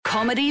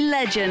Comedy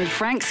legend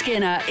Frank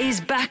Skinner is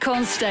back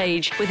on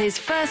stage with his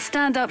first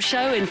stand-up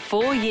show in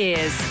 4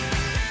 years.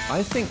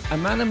 I think a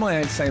man of my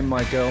age saying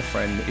my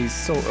girlfriend is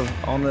sort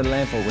of on a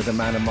level with a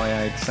man of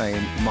my age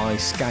saying my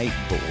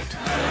skateboard.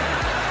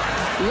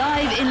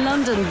 Live in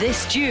London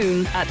this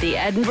June, at the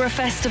Edinburgh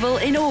Festival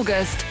in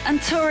August, and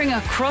touring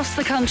across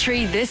the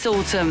country this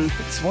autumn.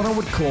 It's what I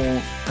would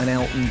call an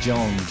Elton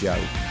John joke.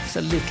 It's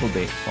a little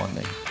bit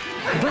funny.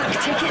 Book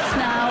tickets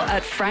now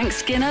at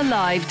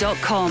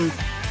frankskinnerlive.com.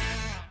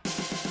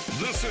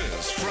 This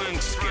is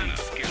Frank Skinner.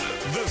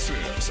 This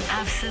is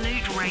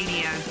Absolute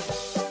Radio.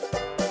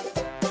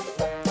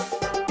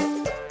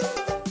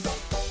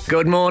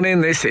 Good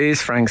morning, this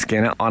is Frank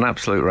Skinner on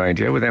Absolute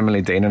Radio with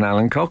Emily Dean and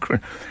Alan Cochrane.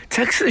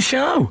 Text the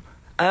show.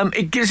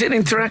 It gives it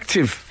an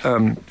interactive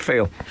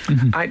feel.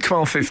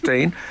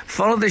 8:12:15.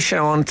 Follow the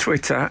show on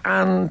Twitter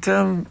and,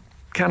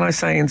 can I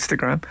say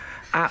Instagram,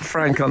 at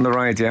Frank on the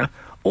Radio,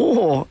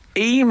 or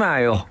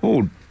email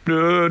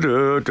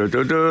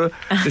the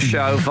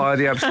show via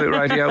the Absolute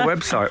Radio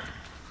website.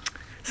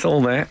 It's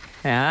all there.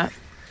 Yeah.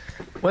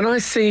 When I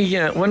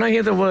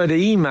hear the word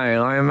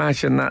email, I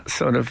imagine that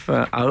sort of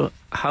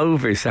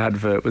Hovis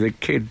advert with a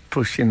kid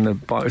pushing the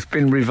bike. It's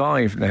been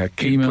revived now.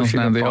 Email's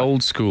now the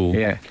old school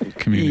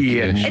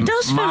communication. It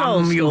does feel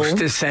old Mum school. used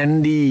to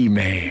send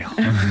email.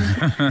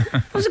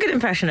 That was a good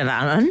impression of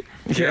Alan.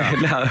 Yeah,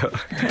 no.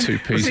 2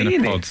 peas in a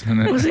pod, isn't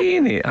it? Was he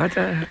in it? I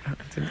can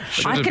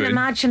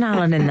imagine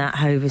Alan in that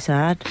Hovis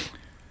ad.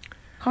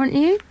 Can't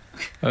you?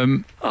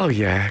 Oh,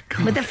 yeah.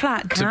 God. With the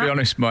flat cap. To be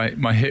honest,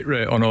 my hit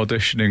rate on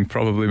auditioning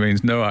probably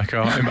means no, I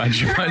can't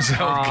imagine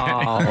myself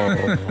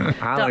getting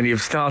Alan,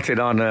 you've started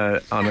on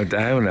a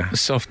downer. a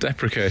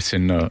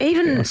self-deprecating note.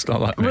 Even It's not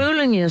like me.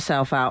 ruling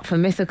yourself out for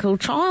mythical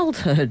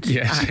childhood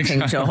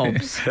acting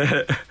jobs.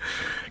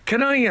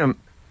 Can I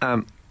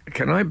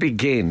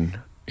begin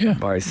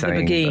by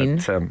saying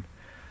that...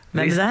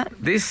 Remember that?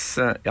 This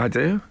I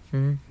do.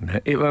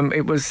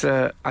 It was.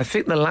 I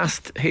think the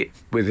last hit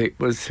with it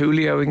was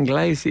Julio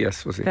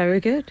Iglesias. Was it? Very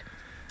good.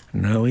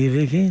 No, we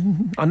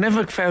begin. I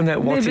never found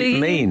out what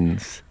it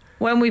means.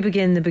 When we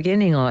begin the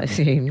beginning, I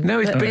assume. No,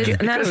 it's begin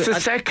because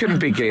the second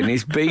begin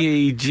is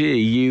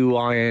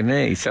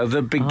BEGUINE. So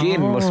the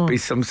begin must be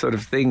some sort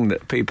of thing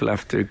that people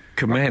have to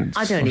commence.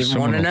 I don't even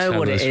want to know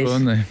what it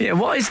is. Yeah,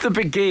 what is the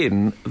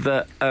begin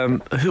that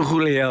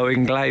Julio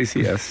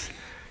Iglesias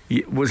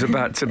was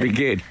about to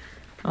begin?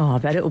 Oh, I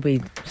bet it'll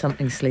be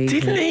something sleazy.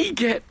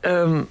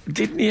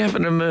 Didn't he have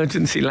an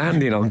emergency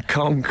landing on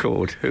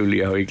Concorde,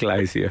 Julio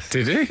Iglesias?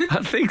 Did he?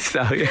 I think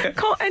so, yeah.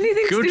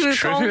 Anything to do Good with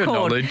trivia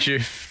Concorde. knowledge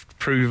if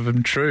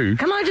proven true.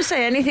 Can I just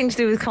say, anything to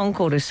do with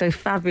Concorde is so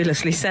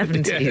fabulously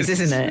 70s, Yes.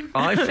 isn't it?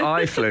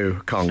 I flew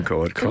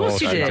Concorde. Of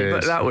course you did.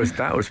 But that was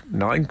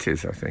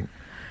 90s, I think.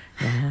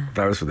 Yeah.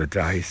 Those were the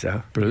days,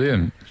 though.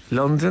 Brilliant.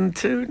 London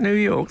to New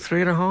York,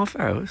 3.5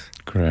 hours.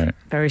 Great.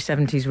 Very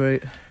 70s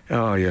route.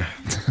 Oh, yeah.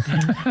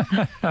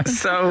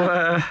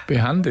 So, Be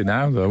handy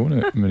now, though,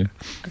 wouldn't it? I mean,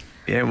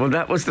 yeah, well,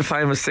 that was the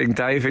famous thing.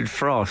 David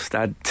Frost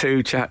had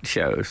 2 chat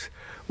shows,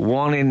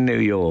 one in New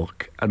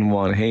York and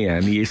one here,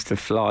 and he used to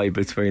fly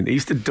between. He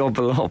used to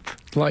double up.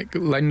 like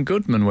Len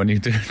Goodman when he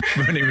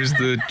was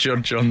the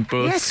judge on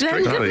both. Yes,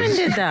 Len Goodman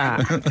did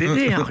that. Did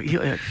he? Oh,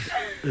 yeah.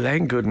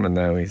 Len Goodman,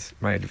 though, is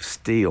made of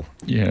steel.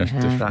 Yeah.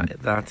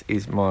 That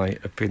is my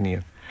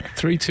opinion.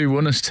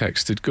 321 has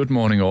texted, "Good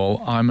morning,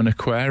 all. I'm an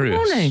Aquarius."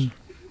 Morning.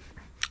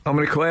 I'm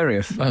an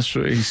Aquarius. That's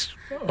what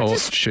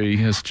she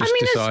has just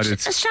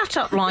decided as shut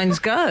up lines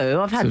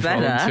go, I've to had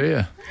better.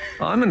 volunteer.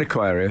 I'm an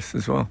Aquarius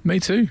as well. Me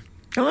too.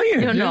 Are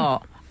you? You're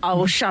not.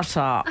 Oh, shut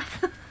up.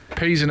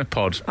 Peas in a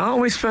pod.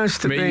 Aren't we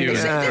supposed to Me, be... you,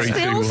 This and three, two,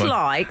 feels one.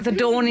 like the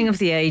dawning of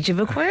the age of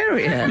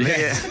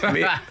Aquarius.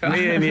 Yeah,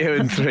 me and you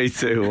and 3,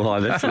 2,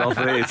 1. That's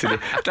lovely, isn't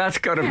it? That's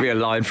got to be a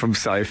line from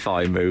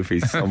sci-fi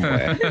movies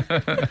somewhere.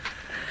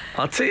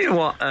 I'll tell you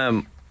what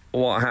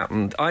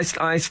happened. I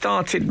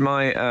started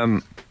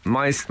my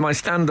my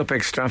stand-up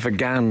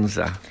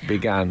extravaganza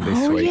began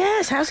this week. Oh,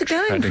 yes. How's it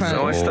going, Frank?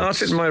 So I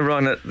started my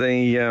run at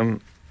the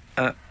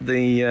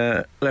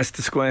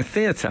Leicester Square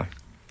Theatre.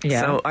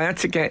 Yeah. So I had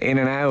to get in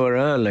an hour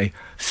early.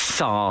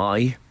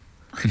 Sigh.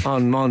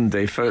 On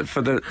Monday for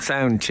the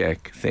sound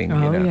check thing.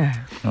 Oh, you know. yeah.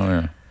 Oh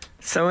yeah.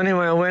 So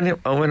anyway, I went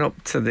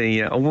up to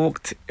the. I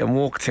walked in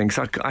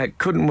because I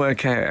couldn't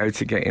work out how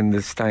to get in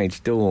the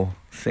stage door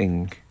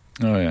thing.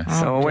 Oh yeah.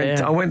 So Oh, I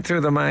dear. went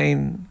through the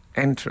main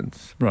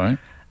entrance. Right.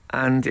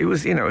 And it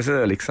was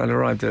early because I'd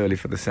arrived early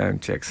for the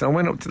sound check. So I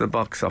went up to the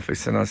box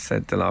office and I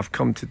said, I've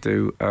come to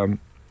do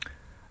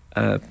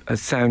a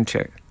sound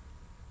check.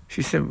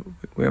 She said,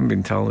 we haven't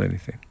been told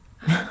anything.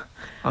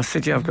 I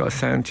said, yeah, I've got a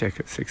sound check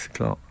at 6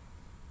 o'clock.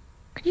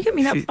 Can you get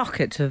me that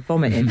bucket to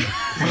vomit in?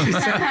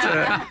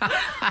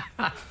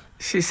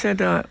 She said,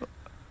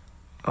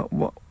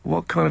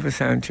 what kind of a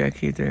sound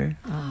check are you doing?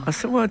 Oh. I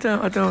said, well, I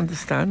don't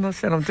understand. I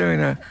said, I'm doing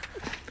a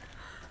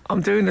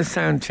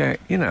sound check.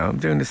 I'm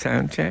doing a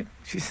sound check.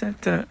 She said,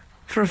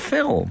 for a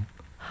film.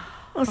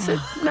 I said,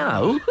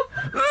 no.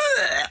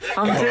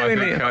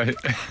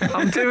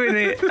 I'm doing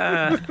it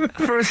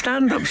for a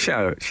stand-up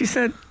show. She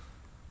said,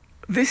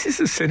 this is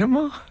a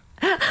cinema.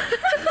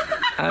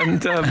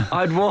 And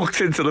I'd walked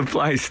into the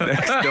place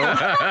next door.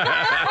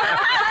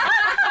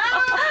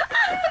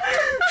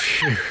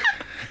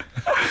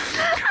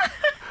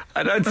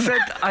 And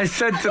I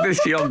said to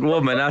this young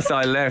woman as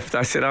I left,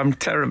 I said, I'm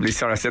terribly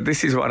sorry. I said,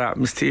 this is what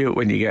happens to you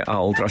when you get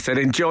older. I said,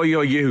 enjoy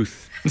your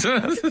youth.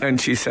 And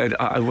she said,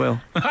 I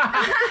will.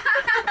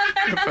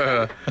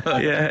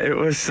 Yeah, it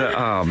was,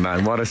 oh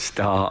man, what a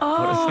start.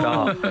 What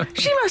a start.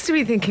 She must have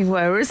been thinking,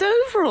 where are his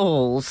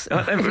overalls?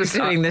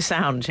 Doing the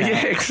sound check.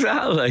 Yeah,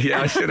 exactly.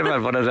 Yeah, I should have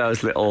had one of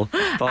those little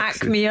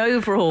boxes. Acme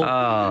overalls.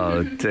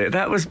 Oh dear,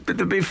 that was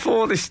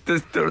before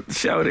the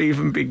show had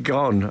even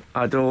begun.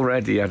 I'd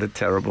already had a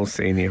terrible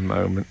senior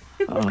moment.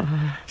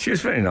 Oh. She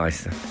was very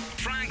nice though.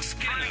 Frank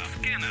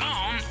Skinner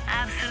on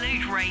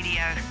Absolute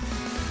Radio.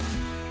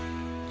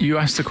 You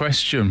asked the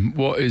question,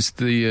 what is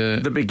the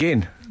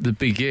begin? The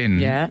begin.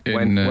 Yeah.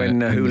 When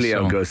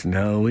Julio goes,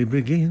 now we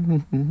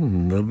begin,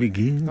 the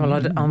begin. Well,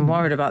 I'm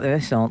worried about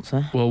this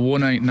answer. Well,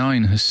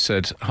 189 has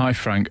said, hi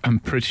Frank, I'm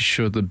pretty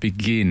sure the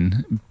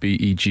begin,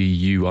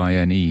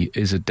 Beguine,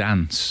 is a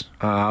dance.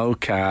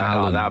 Okay.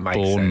 Alun, that makes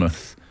Bournemouth.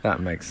 sense. That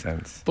makes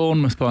sense.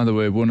 Bournemouth, by the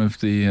way, one of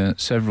the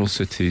several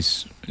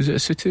cities. Is it a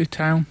city,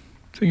 town?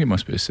 I think it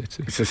must be a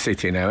city. It's a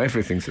city now.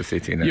 Everything's a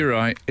city now. You're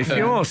right. If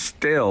you're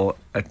still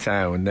a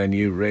town, then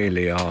you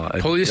really are a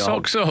Pull your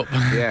dog. socks up.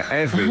 Yeah,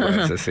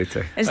 everywhere's a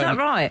city. Is that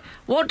right?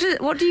 What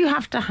do you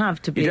have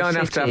to be You a don't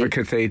have to city? have a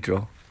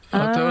cathedral.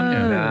 Oh, don't you?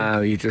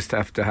 No, you just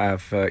have to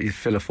have, you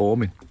fill a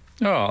form in.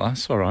 Oh,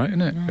 that's all right,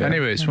 isn't it? Yeah.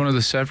 Anyway, it's one of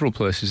the several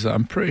places that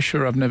I'm pretty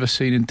sure I've never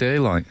seen in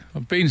daylight.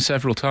 I've been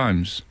several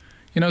times.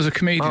 You know, as a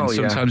comedian,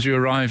 sometimes you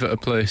arrive at a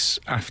place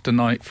after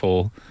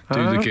nightfall,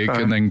 do the gig,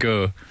 and then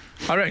go.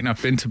 I reckon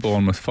I've been to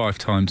Bournemouth 5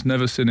 times,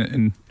 never seen it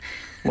in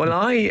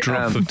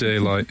drop of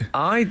daylight.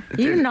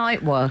 You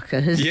night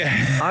workers.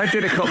 Yeah. I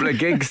did a couple of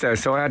gigs there,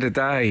 so I had a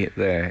day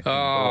there.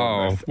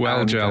 Oh,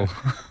 well, Gel.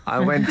 I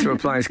went to a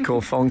place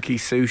called Funky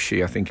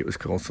Sushi, I think it was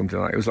called something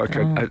like that. It was like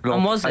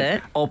And was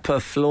it? upper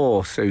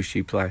floor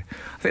sushi place.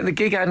 I think the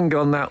gig hadn't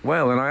gone that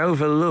well, and I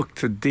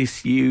overlooked a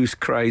disused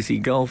crazy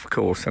golf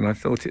course, and I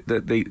thought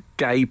that the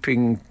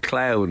gaping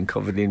clown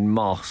covered in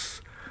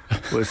moss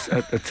was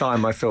at the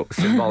time I thought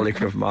symbolic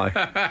of my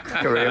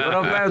career, but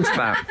I bounced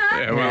back.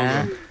 Yeah,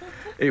 well done.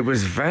 It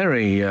was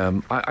very.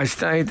 I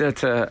stayed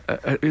at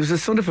it was a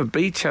sort of a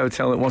beach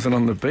hotel that wasn't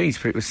on the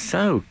beach, but it was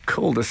so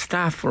cool. The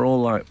staff were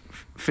all like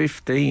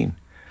 15.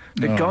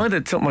 The guy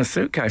that took my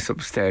suitcase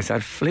upstairs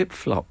had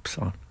flip-flops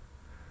on.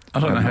 I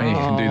don't know how you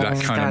can do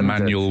that kind of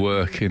manual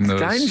work in those.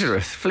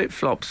 Dangerous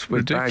flip-flops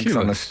with bags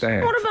on the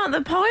stairs. What about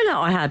the pilot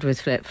I had with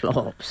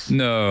flip-flops?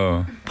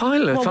 No.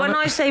 Pilot? Well, when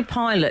I say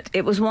pilot,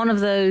 it was one of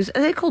those.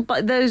 Are they called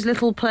those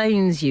little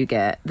planes you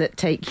get that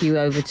take you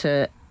over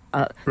to?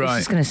 Right.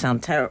 This is going to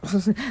sound terrible.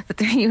 But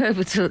take you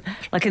over to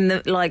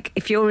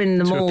if you're in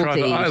the To a Maldives.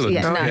 private island.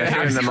 Yeah, Oh, no, yeah,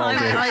 you're in the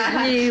Maldives.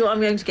 I knew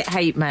I'm going to get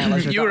hate mail.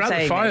 As You were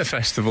at the fire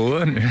festival,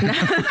 weren't you?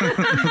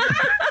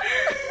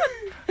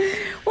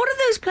 What are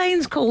those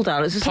planes called,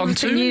 Al? It's a sort of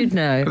thing Pontoon? you'd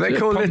know. They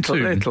call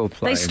Pontoon. little They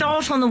planes.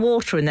 start on the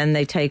water and then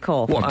they take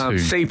off. What? Pontoon.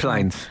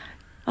 Seaplanes.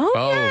 Oh,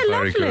 Oh, yeah,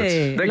 very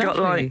lovely. good.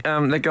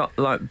 They got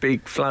like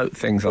big float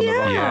things on the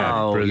bottom. Yeah,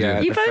 Oh, brilliant.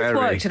 yeah. You the both ferry.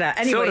 worked it out.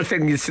 Anyway. Sort of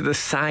thing you see the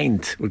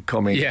Saint would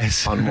come in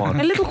Yes. on one.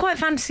 A little quite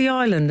fancy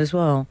island as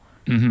well.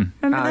 Mm-hmm.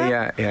 Remember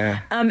that?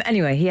 yeah.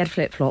 Anyway, he had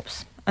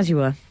flip-flops, as you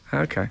were.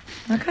 Okay.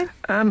 Okay.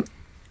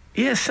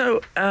 Yeah, so,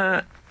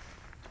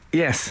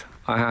 yes,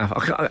 I have.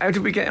 How did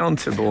we get on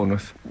to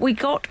Bournemouth? We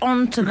got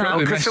on to that.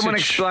 the Could someone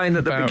message explain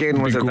that the about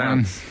begin was a Beguine.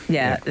 dance?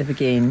 Yeah, at the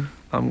beginning.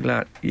 I'm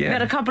glad. We had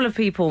Yeah. a couple of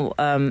people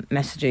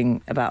messaging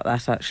about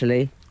that,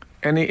 actually.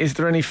 Is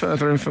there any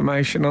further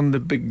information on the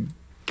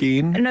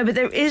begin? No, but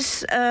there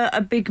is a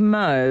big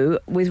mo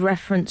with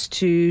reference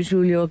to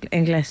Julio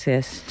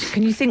Iglesias.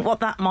 Can you think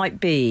what that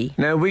might be?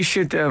 No, we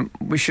should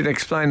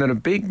explain that a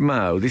big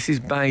mo. This is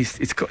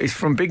based. It's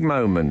from Big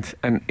Moment,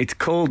 and it's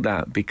called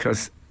that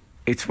because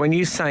it's when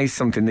you say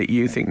something that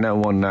you think no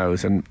one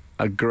knows, and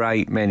a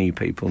great many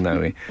people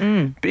know it.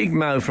 Big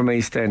Mo from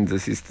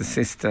EastEnders is the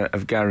sister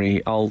of Gary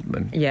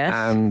Oldman. Yes.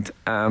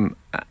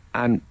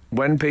 And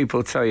when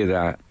people tell you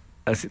that,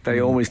 they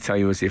always tell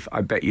you as if,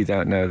 I bet you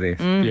don't know this.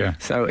 Yeah.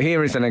 So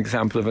here is an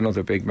example of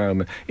another big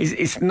moment.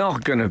 It's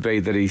not going to be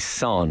that his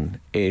son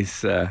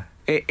is...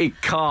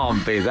 It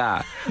can't be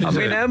that. I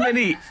mean, how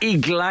many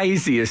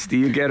Iglesias do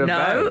you get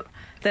about? No.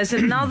 There's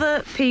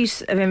another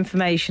piece of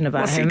information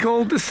about What's him. he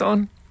called, the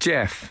son?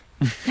 Jeff.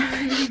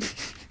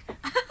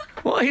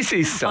 What is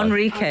his son?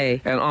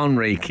 Enrique. And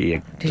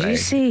Enrique. Did you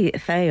see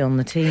Faye on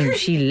the team?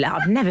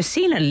 I've never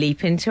seen her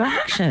leap into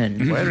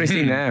action. Where is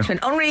he now? She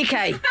went,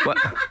 Enrique. What?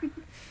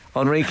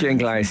 Enrique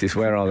Iglesias,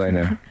 where are they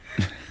now?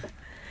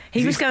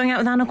 He was going out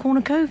with Anna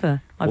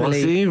Kournikova, I Was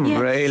believe. he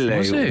Yes. really?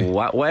 Was he?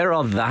 Where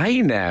are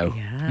they now?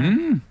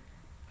 Yeah.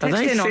 Are Text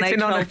they in on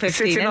sitting on 81215,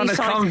 sitting on any a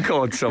size-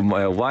 Concorde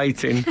somewhere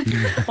waiting?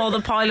 While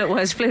the pilot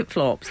wears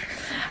flip-flops.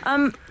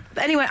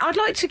 Anyway, I'd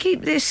like to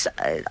keep this.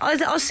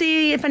 I'll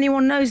see if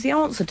anyone knows the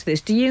answer to this.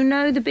 Do you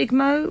know the Big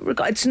Mo?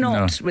 It's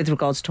not with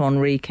regards to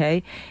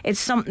Enrique. It's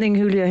something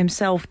Julio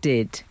himself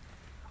did.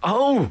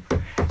 Oh,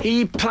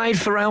 he played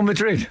for Real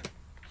Madrid.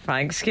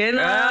 Frank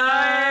Skinner.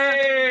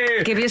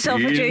 Hey! Give yourself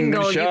a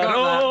jingle. You got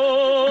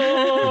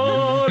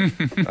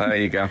that. There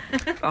you go.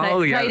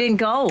 Oh, yeah. Played in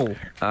goal.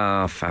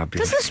 Oh,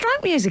 fabulous. Doesn't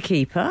strike me as a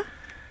keeper.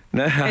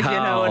 No. If you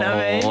know what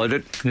I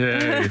mean.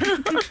 Yeah.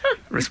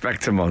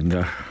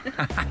 Respectamondo.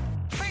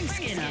 Frank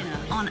Skinner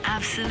on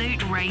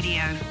Absolute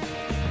Radio.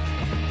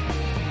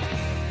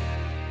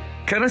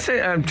 Can I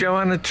say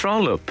Joanna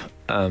Trollope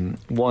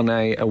won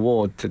a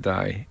award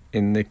today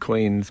in the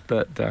Queen's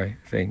birthday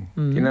thing?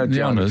 You know, The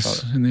Joanna honours.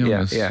 Trollope? In the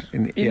honours. Yeah.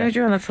 You know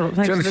Joanna Trollope.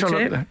 Thanks Joanna for the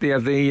Trollope,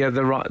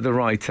 tip. the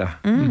writer,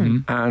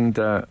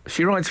 and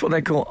she writes what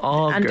they call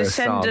Argus. And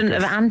descendant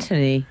of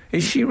Anthony.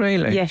 Is she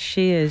really? Yes,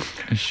 she is.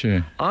 Is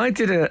she? I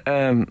did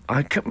I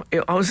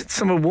was at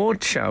some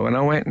award show and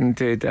I went and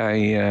did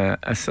a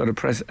sort of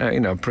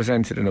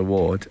presented an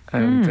award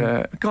and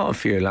got a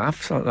few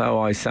laughs, although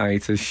I say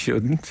it as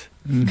shouldn't.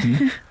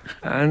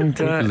 And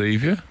I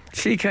believe you.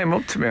 she came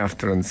up to me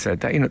after and said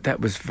that that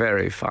was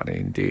very funny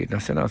indeed. And I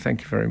said, oh,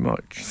 thank you very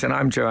much. She said,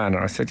 I'm Joanna.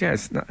 I said,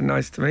 yes,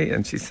 nice to meet you.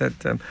 And she said,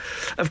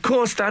 of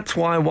course, that's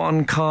why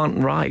one can't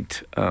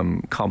write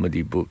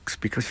comedy books,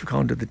 because you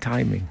can't do the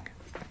timing.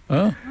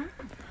 Oh.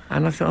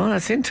 And I thought, oh,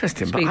 that's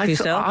interesting. Speak but for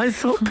yourself. I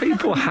thought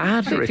people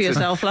had Speak for written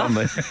yourself, love.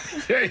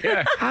 comedy.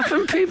 Yeah.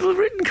 Haven't people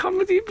written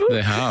comedy books?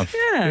 They have.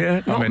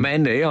 Yeah. Not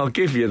many, I'll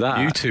give you that.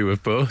 You two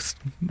have both.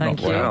 Thank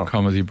not you. well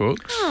comedy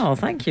books. Oh,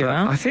 thank you,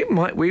 Al. I think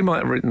we might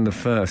have written the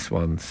first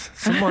ones.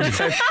 Someone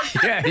said,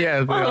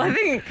 Yeah. Well, I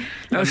think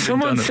no,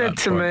 someone said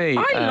to me,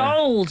 I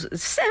lolled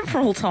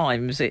several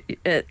times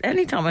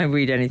any time I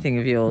read anything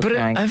of yours, but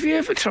Frank. have you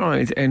ever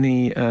tried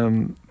any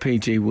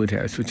PG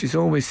Woodhouse, which is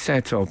always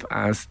set up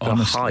as the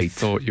Honestly, height?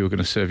 thought you were going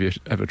to say, have you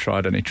ever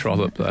tried any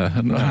Trollope there?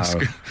 And that's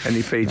No. good.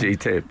 Any PG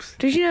tips?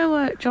 Did you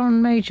know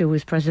John Major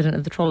was president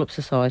of the Trollope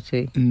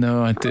Society?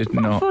 No, I did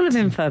I'm not. full of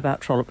info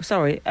about Trollope.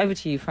 Sorry, over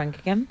to you, Frank,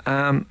 again.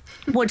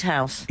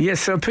 Woodhouse. Yeah,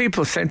 so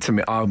people said to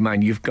me, oh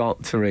man, you've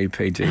got to read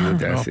PG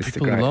Woodhouse. It's the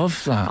People great.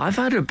 love that. I've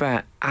had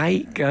about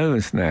 8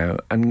 goes now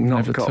and not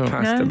Never got took.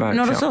 past No, about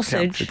not a chapter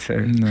sausage. 2.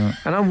 No.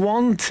 And I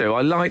want to.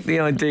 I like the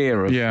idea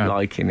of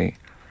liking it.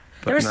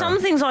 But There are no. some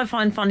things I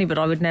find funny, but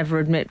I would never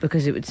admit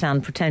because it would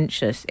sound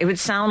pretentious. It would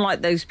sound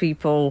like those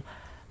people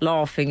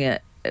laughing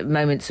at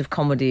moments of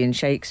comedy in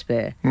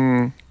Shakespeare.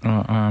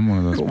 I'm one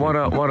of those. But what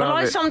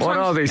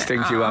are these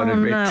things you won't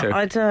admit no, to?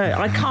 I don't.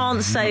 I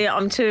can't say it.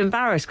 I'm too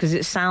embarrassed because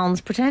it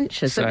sounds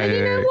pretentious. But Say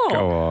you know it, what?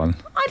 Go on.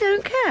 I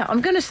don't care.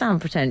 I'm going to sound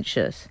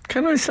pretentious.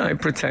 Can I say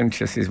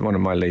pretentious is one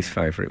of my least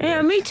favourite words?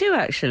 Yeah, me too,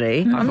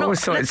 actually. I've always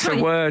thought it's a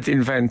word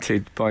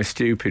invented by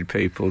stupid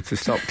people to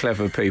stop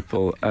clever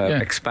people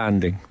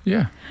expanding.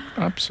 Yeah,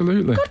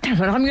 absolutely. God damn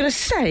it! I'm going to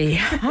say.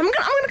 I'm going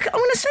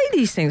to say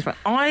these things. But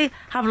I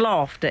have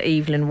laughed at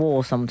Evelyn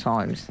Waugh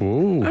sometimes.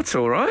 Ooh. That's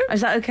all right.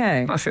 Is that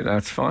okay? I think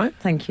that's fine.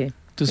 Thank you.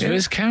 Does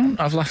Viz count?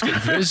 I've laughed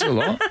at Viz a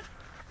lot.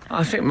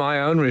 I think my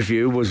own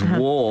review was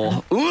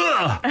war.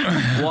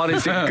 Ugh! What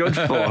is it good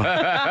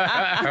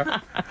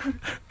for?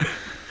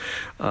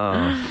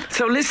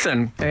 So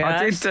listen,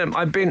 Yes.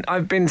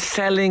 I've been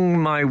selling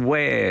my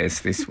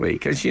wares this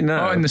week, as you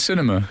know. Oh, in the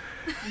cinema.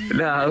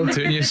 No.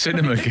 Doing your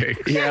cinema gig.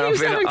 Yeah, he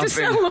was having to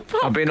sell the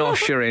popcorn. I've been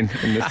ushering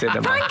in the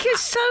cinema. Frank is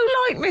so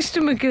like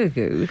Mr.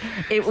 Magugu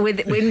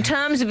in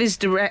terms of his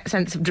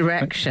sense of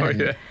direction. Oh,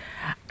 yeah.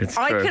 It's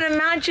I true. can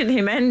imagine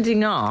him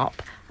ending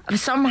up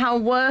somehow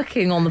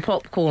working on the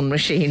popcorn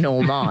machine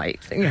all night.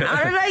 Thinking,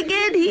 how did I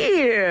get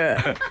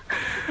here?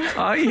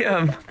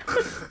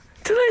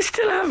 Do they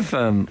still have?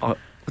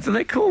 Do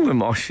they call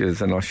them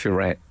ushers and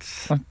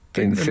usherettes in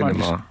They might cinema?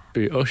 just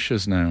be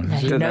ushers now.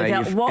 Is Do it? No, they?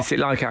 that- what- Is it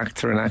like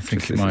actor and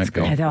actresses? it might It's be.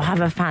 got- Yeah, they'll have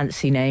a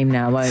fancy name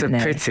now, It's a won't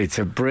they? pity. It's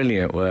a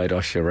brilliant word,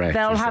 usherette.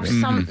 They'll isn't have it?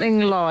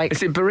 something like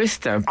Is it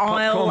barista?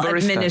 aisle Popcorn barista?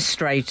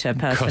 administrator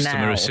personnel.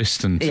 Customer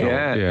assistant.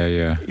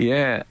 Yeah.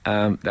 Yeah,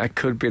 that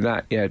could be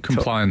that. Yeah,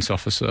 Compliance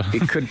officer.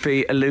 It could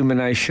be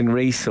illumination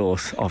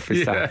resource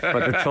officer,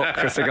 but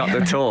because they got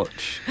the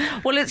torch.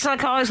 Well, it's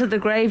like ours at the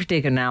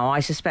Gravedigger now. I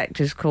suspect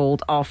is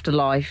called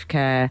afterlife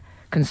care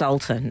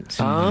consultant.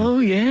 Oh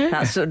yeah,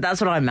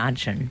 That's what I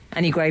imagine.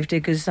 Any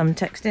Gravediggers?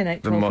 Text in there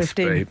must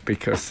 8:15. be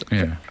because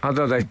Yeah.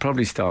 although they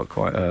probably start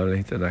quite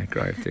early, do they,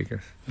 grave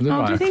diggers? They Oh, do might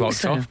you have think clocked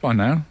so? off by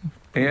now.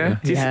 Yeah,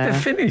 do you think Yeah. they're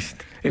finished?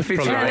 If it's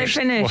Probably Yeah, they washed,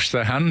 finished. washed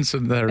their hands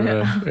and they're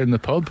in the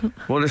pub.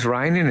 well, it's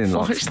raining in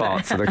lots of Wash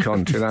parts of the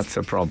country. That's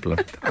a problem.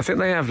 I think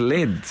they have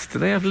lids. Do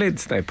they have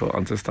lids they put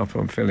on to stop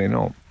them filling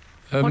up?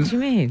 What do you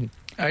mean?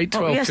 8, Oh,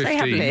 12, yes, they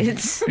have 15.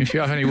 lids. If you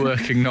have any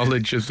working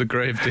knowledge of the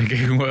grave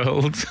digging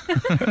world,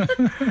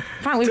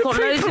 Frank, we've got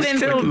loads of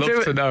info. I'd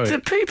love to know it. Do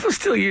people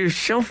still use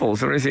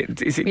shovels, or is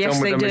it Yes,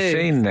 done with a they do.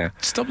 machine now?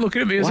 stop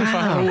looking at me as if I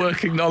have a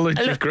working knowledge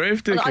of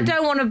grave digging. I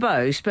don't want to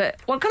boast, but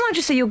can I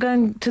just say you're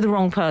going to the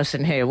wrong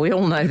person here? We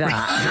all know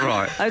that.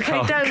 Right. Okay,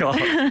 Oh, don't God.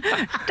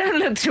 don't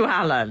look to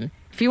Alun.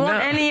 If If you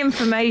want any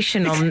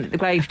information on the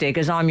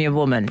gravediggers, I'm your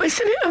woman. But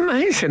isn't it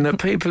amazing that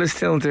people are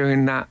still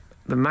doing that?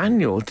 The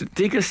manual to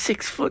dig a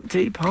 6-foot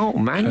deep hole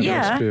manual.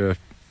 Yeah.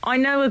 I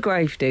know a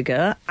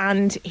gravedigger,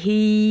 and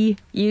he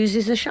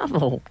uses a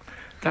shovel.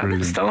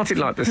 That started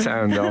like the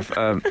sound of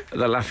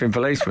the laughing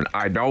policeman.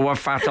 I know a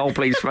fat old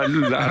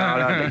policeman.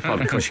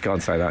 Of course, you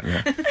can't say that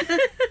now.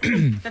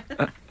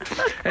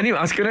 Anyway,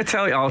 I was going to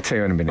tell you. I'll tell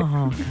you in a minute.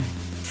 Oh.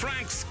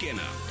 Frank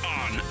Skinner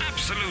on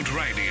Absolute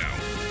Radio.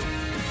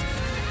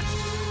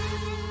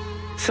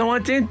 So I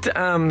did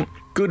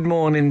Good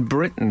Morning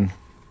Britain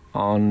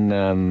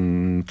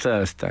on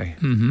Thursday.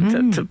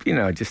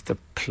 To just to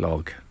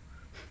plug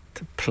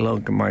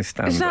my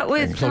stand-up. Is that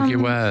with Plug your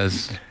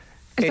wares.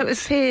 Is that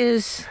with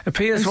Piers?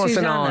 Piers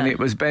wasn't Susanna? on. It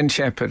was Ben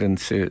Shepherd and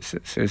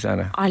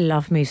Susanna. I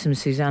love me some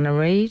Susanna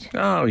Reid.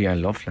 Oh yeah,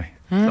 lovely,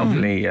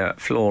 lovely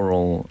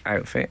floral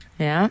outfit.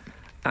 Yeah.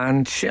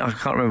 And I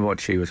can't remember what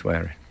she was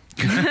wearing.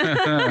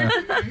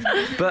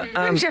 But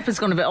Ben Shepherd's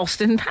gone a bit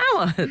Austin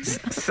Powers.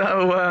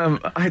 So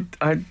I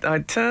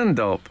turned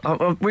up.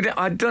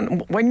 I'd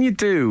done when you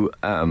do.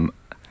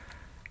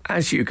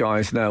 As you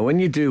guys know, when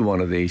you do one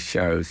of these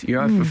shows, you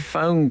have a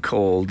phone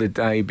call the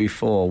day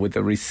before with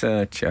a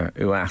researcher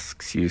who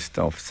asks you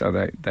stuff so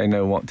they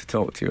know what to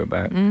talk to you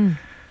about.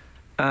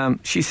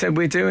 She said,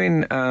 we're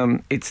doing,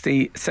 it's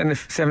the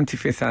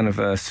 75th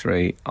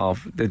anniversary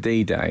of the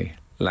D-Day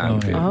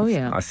landings. Oh,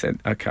 yeah. I said,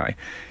 OK.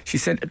 She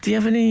said, do you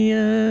have any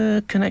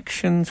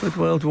connections with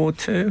World War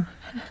II?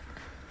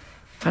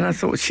 And I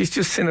thought, she's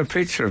just seen a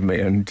picture of me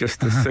and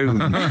just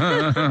assumed.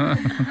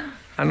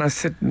 And I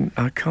said,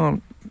 I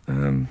can't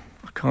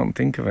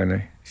think of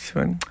any. She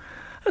went,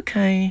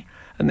 OK.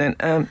 And then,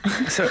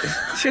 so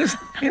she was,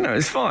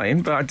 it's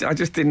fine, but I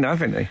just didn't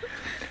have any.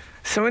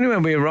 So anyway,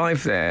 we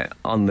arrived there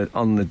on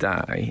the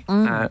day.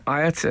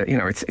 I had to,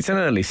 it's an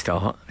early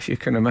start, as you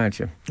can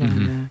imagine.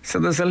 Mm-hmm. So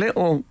there's a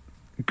little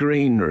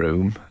green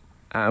room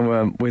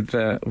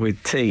with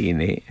tea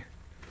in it,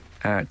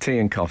 tea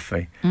and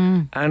coffee.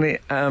 And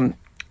it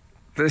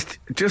there's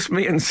just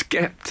me and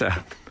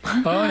Skepta.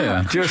 Oh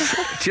yeah,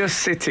 just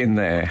sitting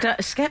there.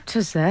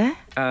 Skepta's there.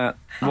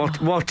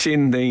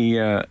 Watching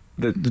the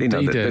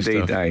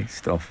D-Day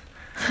stuff.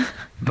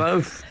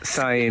 Both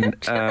saying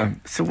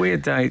it's a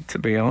weird day, to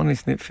be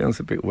honest, and it feels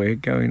a bit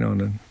weird going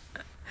on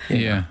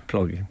and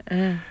plugging.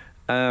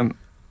 And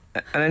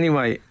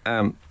anyway,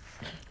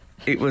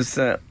 it was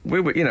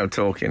we were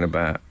talking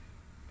about.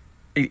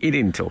 He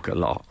didn't talk a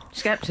lot.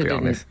 Skepta to be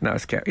honest. No,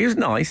 Skepta. He was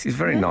nice. He's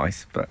very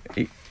nice, but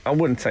I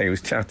wouldn't say he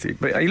was chatty.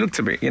 But he looked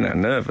a bit,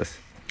 nervous.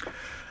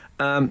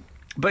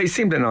 But he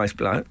seemed a nice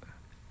bloke.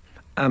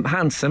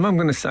 Handsome, I'm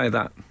going to say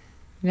that.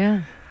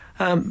 Yeah.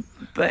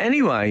 But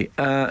anyway,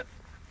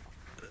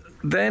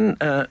 then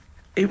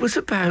it was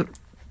about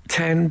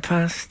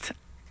 8:10.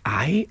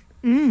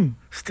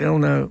 Still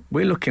no.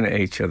 We're looking at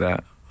each other.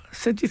 I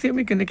said, do you think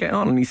we're going to get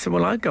on? And he said,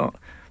 well, I got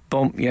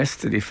bumped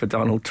yesterday for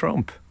Donald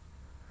Trump.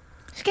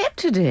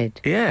 Skepta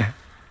did? Yeah.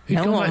 He'd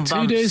gone like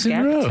 2 days in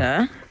a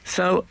row.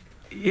 So,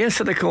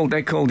 so they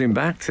called him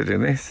back to do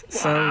this.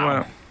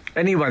 Wow. So,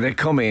 anyway, they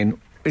come in.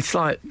 It's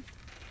like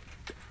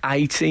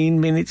 18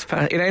 minutes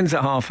past. It ends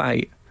at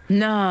 8:30.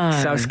 No.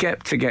 So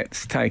Skepta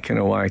gets taken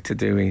away to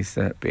do his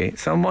bit.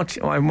 So I'm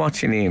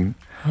watching him,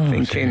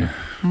 thinking,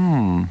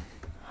 I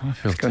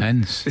feel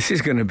tense. This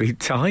is going to be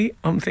tight,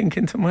 I'm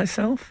thinking to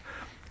myself.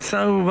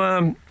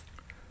 So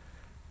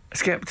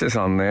Skepta's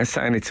on there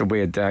saying it's a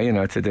weird day,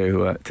 to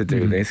do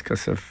this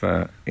because of,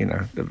 the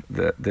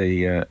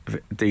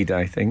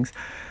D-Day things.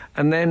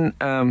 And then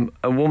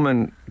a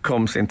woman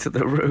comes into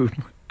the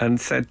room and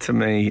said to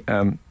me,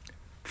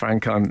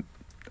 Frank, I'm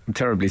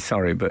terribly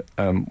sorry, but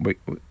we're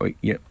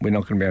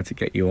not going to be able to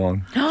get you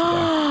on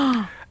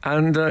today.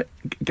 And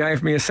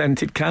gave me a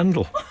scented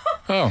candle.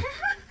 Oh.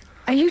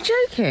 Are you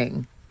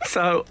joking?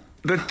 So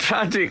the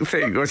tragic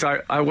thing was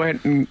I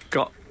went and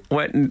got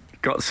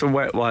some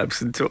wet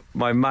wipes and took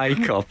my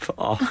makeup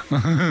off.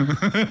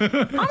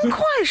 I'm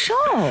quite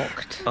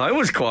shocked. I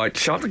was quite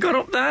shocked. I got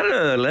up that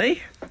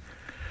early.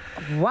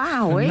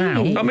 Wow.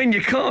 I mean,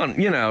 you can't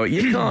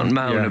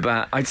moan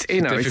about. It's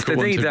it's the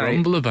D-Day.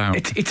 Grumble about.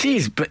 It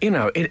is, but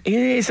it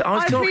is.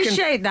 I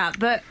appreciate that,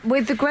 but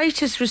with the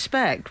greatest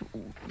respect,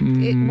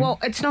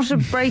 it's not a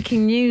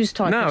breaking news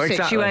type of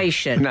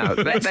situation. No,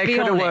 they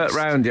could have worked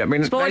round it. I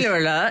mean, spoiler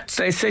alert.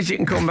 They said you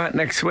can come back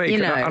next week,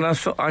 and I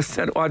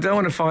said, well, I don't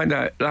want to find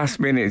out last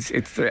minute.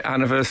 It's the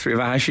anniversary of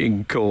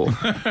Agincourt.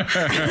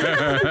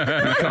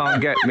 You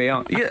can't get me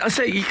on. I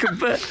say you could,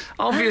 but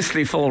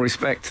obviously, full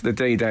respect to the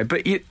D-Day,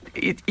 but you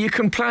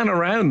can plan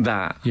around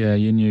that. Yeah,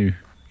 you knew.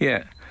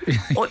 Yeah.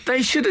 Well,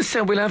 they should have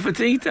said we'll have a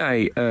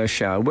D-Day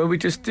show where we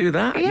just do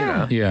that.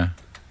 Yeah. Yeah.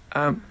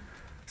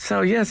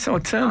 So I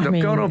turned up,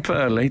 got up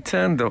early,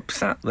 turned up,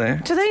 sat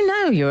there. Do they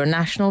know you're a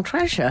national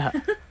treasure?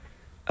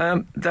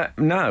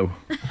 No.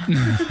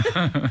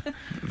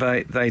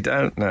 They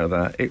don't know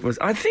that. It was.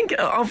 I think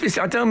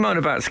obviously I don't moan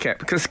about Skepta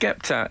because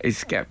Skepta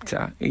is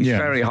Skepta. He's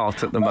very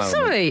hot at the moment.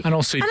 Sorry. And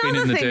also he'd been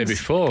in the day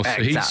before,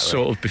 so he's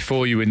sort of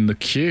before you in the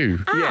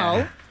queue.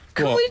 Al,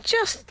 can we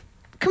just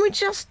can we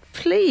just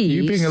please?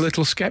 You being a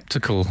little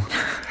sceptical.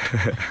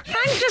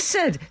 Frank just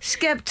said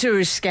Skepta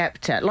is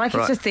Skepta. Like it's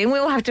Right. a thing. We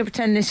all have to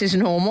pretend this is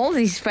normal.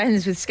 He's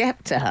friends with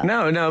Skepta.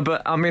 No,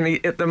 but I mean,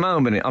 at the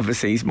moment,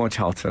 obviously, he's much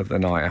hotter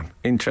than I am.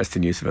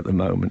 Interesting use of at the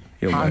moment.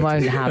 You'll I notice.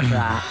 won't have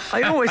that.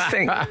 I always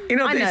think, I this,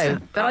 know,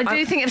 but I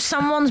do think if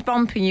someone's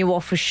bumping you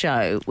off a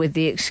show with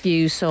the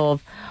excuse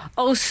of,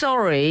 oh,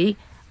 sorry,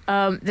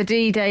 the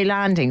D-Day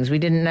landings, we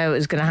didn't know it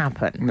was going to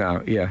happen.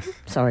 No, yes,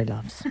 Sorry,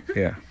 loves.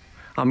 yeah.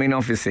 I mean,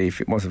 obviously, if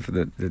it wasn't for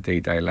the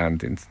D-Day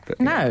landings,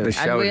 No, the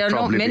show and we would are not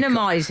probably be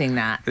minimising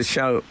that. the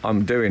show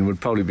I'm doing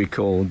would probably be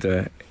called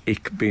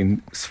Ich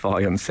bin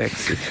zwei und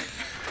sexy.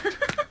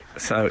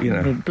 So,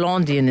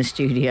 Blondie in the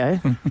studio.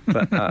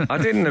 but I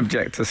didn't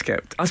object to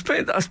Skepta. I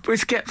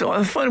suppose Skepta,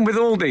 I find with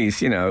all these,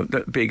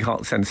 the big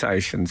hot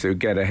sensations who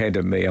get ahead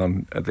of me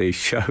on these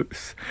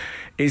shows,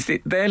 is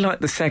that they're like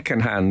the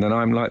second hand and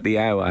I'm like the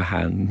hour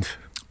hand.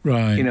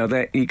 Right.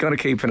 You've got to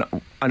keep an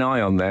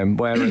eye on them,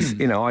 whereas,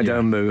 I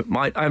don't move.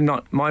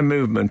 My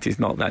movement is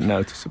not that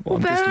noticeable.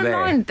 Well, I'm just bear in there.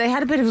 mind, they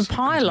had a bit of a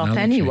pile-up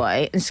analogy.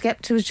 anyway, and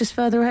Skepta was just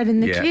further ahead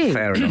in the Yeah, queue.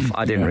 fair enough.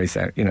 I didn't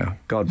resent,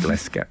 God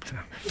bless Skepta.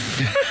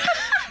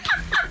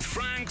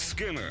 Frank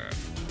Skinner.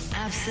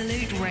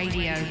 Absolute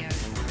Radio.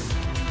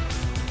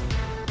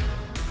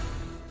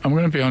 I'm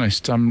going to be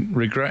honest, I'm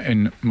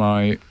regretting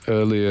my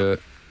earlier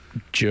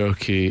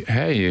jokey,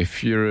 hey,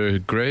 if you're a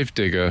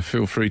gravedigger,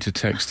 feel free to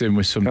text in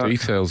with some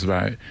details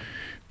about it,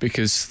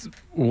 because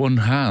one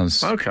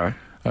has. Okay.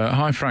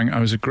 Hi, Frank,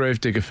 I was a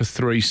gravedigger for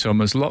 3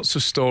 summers. Lots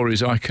of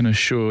stories, I can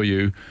assure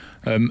you.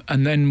 And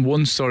then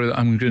one story that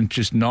I'm going to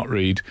just not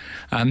read.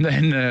 And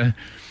then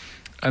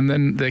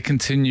they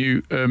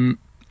continue...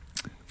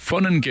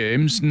 fun and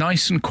games,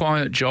 nice and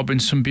quiet job in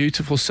some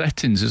beautiful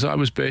settings as I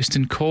was based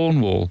in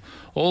Cornwall.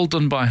 All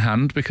done by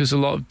hand because a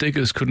lot of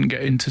diggers couldn't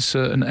get into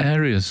certain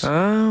areas.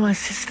 Oh, they're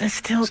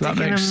still So that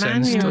digging makes a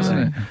sense, manual. doesn't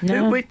it?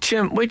 No.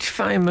 Which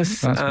famous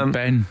That's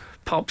Ben.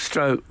 pop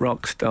stroke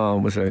rock star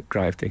was a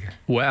gravedigger?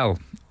 Well,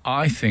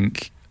 I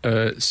think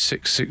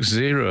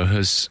 660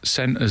 has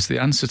sent us the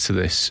answer to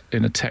this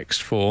in a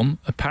text form.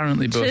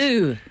 Apparently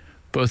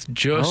both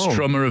Joe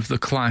Strummer of The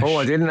Clash. Oh,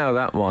 I didn't know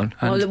that one.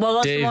 And Well,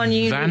 what's the Dave one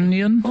you-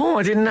 Vanian. Oh,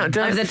 I didn't know. Of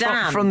the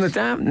Damned. From the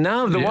Damned.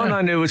 No, the Yeah. one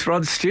I knew was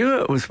Rod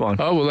Stewart was one.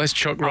 Oh, well, let's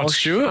chuck Rod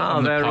Stewart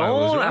on the they're pile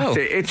all as well. at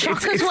it.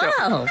 Chuck as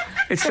well.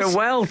 It's a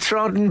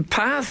well-trodden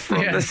path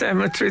from Yeah. the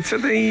cemetery to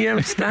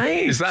the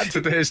stage. Is that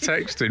today's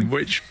texting?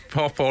 Which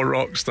pop or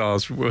rock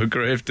stars were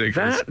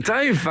gravediggers? That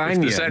Dave Vanian?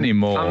 If there's any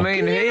more. I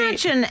mean, Can you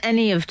imagine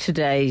any of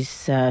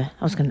today's? I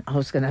was going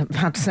to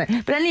have to say,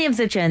 but any of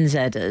the Gen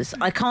Zers,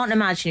 I can't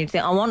imagine you'd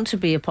think I want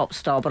to be a pop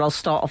star, but I'll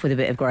start off with a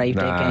bit of grave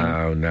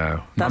digging.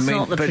 No. That's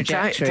not the but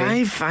trajectory.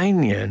 Dave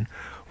Vanian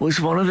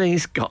was one of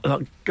these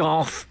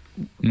goth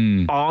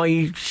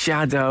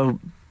eyeshadow,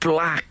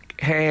 black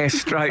hair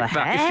straight The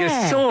back. hair. If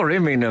you saw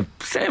him in a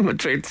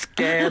cemetery, it'd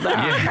scare the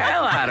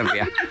hell out of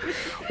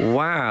you.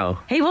 Wow.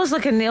 He was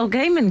like a Neil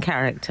Gaiman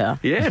character.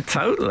 Yeah,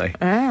 totally.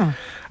 Yeah.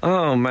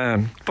 Oh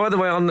man! By the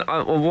way, on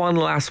one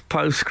last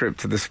postscript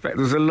to the spec,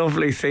 there was a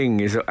lovely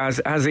thing. Is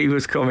as he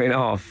was coming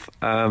off,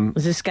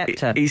 Was this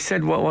Skepta? he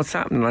said, "What's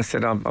happened?" I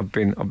said, "I've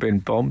been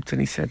bumped,"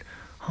 and he said,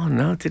 "Oh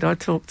no, did I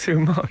talk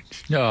too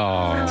much?"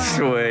 Oh,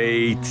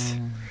 Sweet.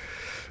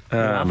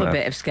 Love a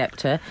bit of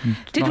Skepta.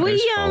 Did not we,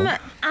 his fault.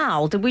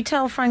 Al? Did we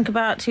tell Frank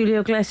about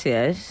Julio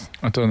Iglesias?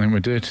 I don't think we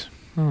did.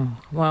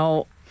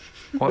 Well,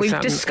 What's we've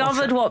happened?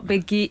 discovered what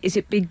is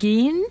it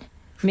begin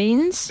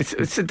means.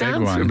 It's a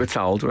dance Legume. we were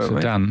told, It's weren't a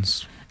we?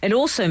 dance. It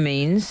also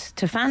means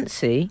to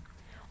fancy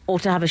or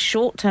to have a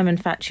short-term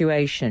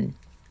infatuation.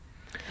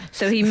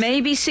 So he may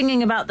be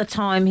singing about the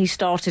time he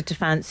started to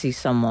fancy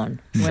someone.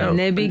 So, When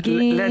they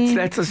begin.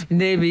 let us.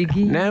 They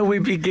begin. Now we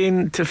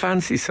begin to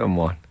fancy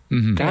someone.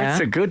 That's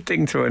Yeah. a good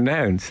thing to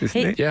announce,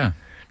 isn't it? Yeah.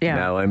 Yeah.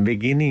 Now I'm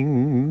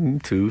beginning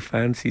to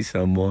fancy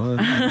someone.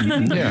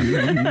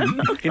 Yeah.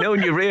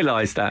 When you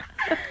realise that,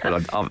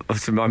 well,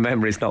 obviously my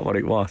memory's not what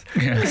it was.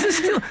 Is there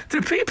still,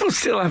 do people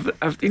still have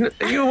are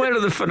you aware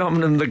of the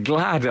phenomenon, the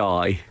glad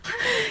eye?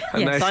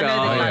 And Yes, they I say,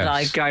 know the glad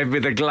eye. Gave me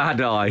the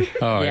glad eye.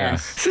 Oh,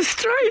 Yes. It's a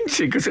strange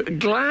thing, because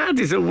glad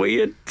is a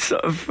weird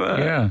sort of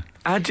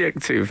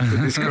adjective to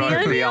describe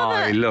only the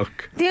eye other-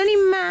 look. The only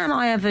man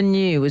I ever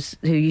knew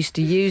who used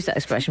to use that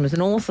expression was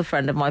an author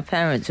friend of my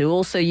parents who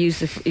also used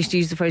to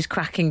use the phrase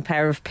cracking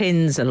pair of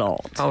pins a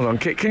lot. Hold on,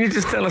 can you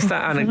just tell us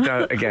that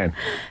anecdote again?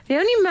 The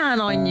only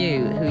man I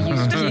knew who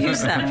used to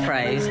use that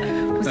phrase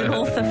was an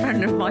author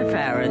friend of my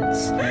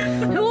parents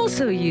who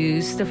also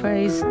used the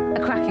phrase a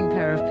cracking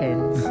pair of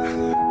pins.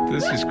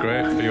 This is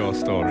great for your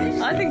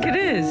stories. I think it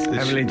is.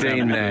 Emily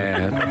Dean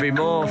there. There'll be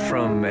more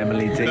from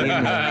Emily Dean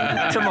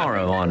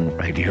tomorrow on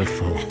Radio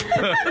 4.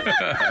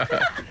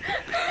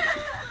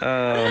 Oh,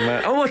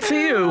 man. Oh, I'll tell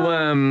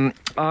you,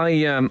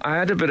 I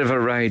had a bit of a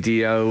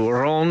radio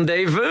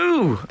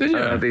rendezvous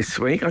this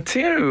week. I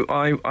tell you,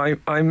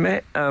 I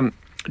met...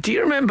 do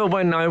you remember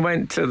when I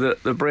went to the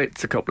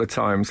Brits a couple of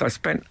times? I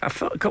spent a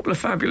couple of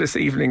fabulous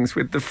evenings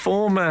with the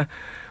former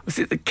was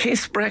it the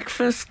Kiss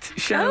Breakfast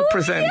show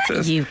presenters?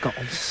 Yeah. You've got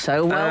on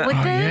so well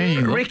with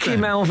them. Yeah, Ricky,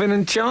 Melvin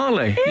and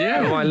Charlie, who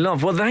I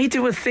love. Well, they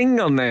do a thing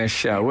on their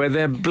show where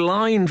they're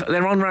blind.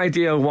 They're on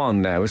Radio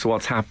 1 now, is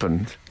what's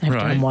happened. They've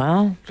done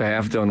well. They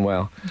have done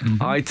well.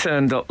 Mm-hmm. I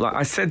turned up, like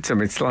I said to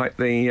them, it's like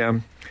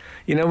the...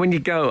 you know, when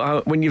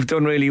you've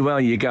done really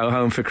well, you go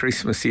home for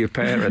Christmas to your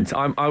parents.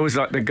 I was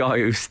like the guy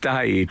who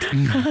stayed.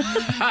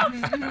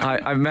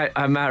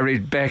 I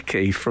married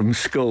Becky from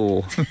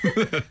school,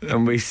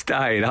 and we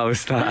stayed. I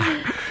was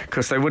like,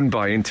 because they wouldn't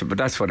buy into it, but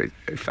that's what it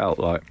felt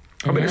like.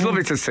 I mean, it was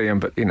lovely to see them,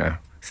 but, you know,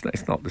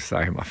 it's not the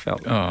same. I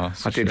felt, I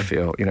did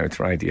feel, you know, it's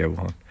Radio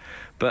 1.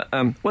 But,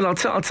 well, I'll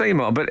tell you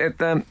more, but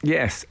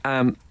yes,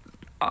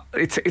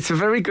 it's a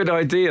very good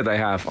idea they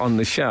have on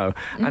the show.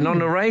 And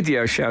on a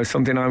radio show,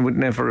 something I would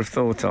never have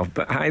thought of.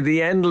 But hey,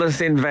 the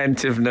endless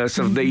inventiveness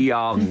of the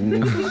young.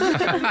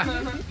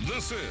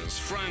 This is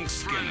Frank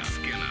Skinner.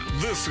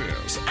 This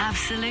is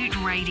Absolute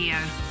Radio.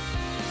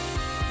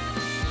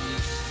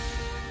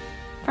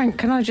 Frank,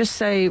 can I just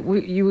say,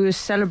 you were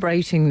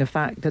celebrating the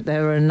fact that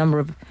there are a number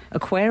of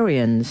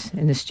Aquarians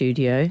in the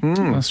studio.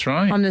 That's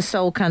right. I'm the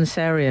sole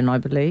Cancerian, I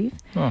believe.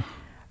 Oh.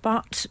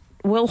 But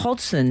Will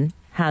Hodson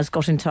has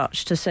got in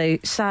touch to say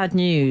sad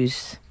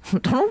news.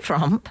 Donald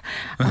Trump,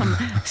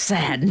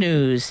 sad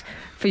news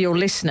for your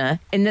listener,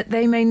 in that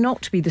they may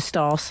not be the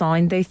star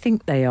sign they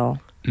think they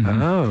are.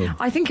 Mm-hmm. Oh.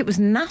 I think it was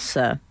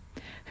NASA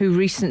who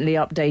recently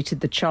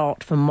updated the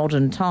chart for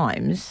modern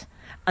times,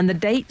 and the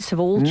dates have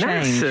all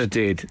changed. NASA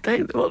did?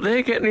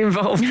 They're getting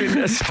involved in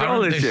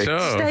astrology. So.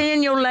 Stay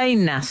in your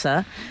lane,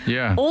 NASA.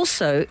 Yeah.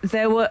 Also,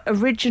 there were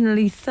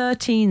originally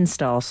 13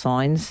 star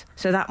signs,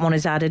 so that one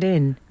is added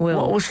in.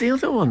 Will. What was the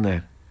other one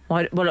then?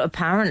 Well,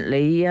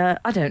 apparently,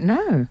 I don't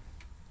know.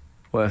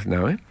 Worth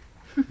knowing.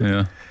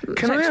 Yeah.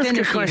 Can I ask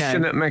a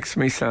question that makes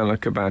me sound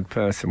like a bad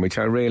person, which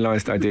I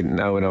realised I didn't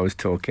know when I was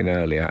talking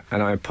earlier,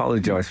 and I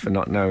apologise for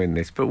not knowing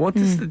this, but what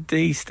does the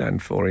D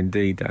stand for in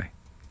D-Day?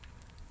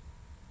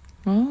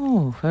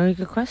 Oh, very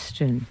good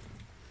question.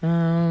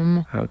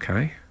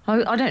 Okay.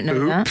 I don't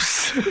know that.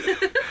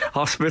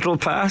 Hospital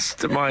pass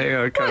to my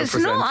co-presenter. It's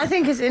not. I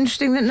think it's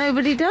interesting that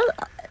nobody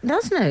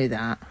does know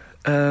that.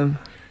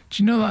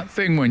 Do you know that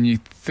thing when you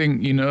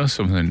think you know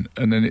something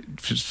and then it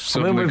just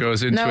suddenly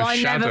goes into a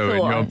shadow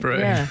in your brain?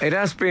 Yeah. It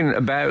has been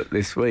about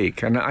this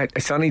week, and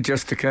it's only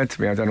just occurred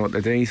to me. I don't know what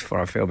the D's for.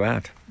 I feel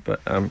bad,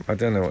 but I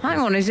don't know what. Hang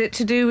on, is it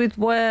to do with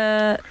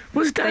where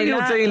was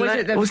Daniel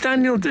Day-Lewis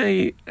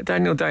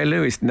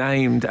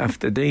named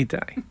after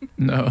D-Day?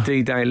 No.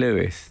 D-Day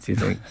Lewis, do you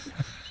think?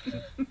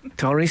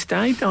 Doris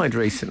Day died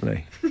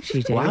recently.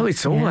 She did. Wow,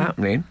 it's all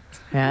happening.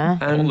 Yeah.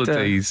 And, all the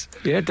D's.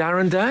 Yeah,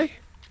 Darren Day.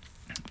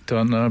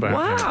 Don't know about him.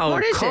 Wow,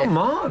 what is come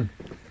on.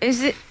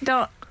 Is it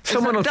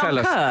Someone will tell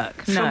us.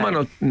 Kirk? No. Someone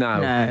will.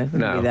 No.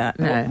 That,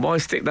 no. Why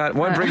stick that?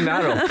 Why bring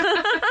that up?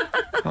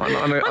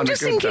 I'm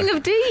just thinking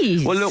of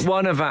D's. Well, look,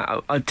 one of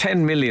our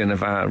 10 million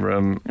of our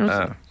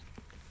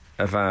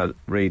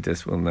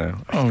readers will know.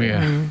 Oh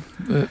yeah,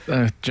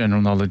 the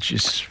general knowledge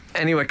is.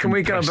 Anyway, can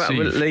we go back?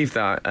 We'll leave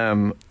that.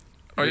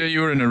 Oh yeah,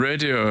 you were in a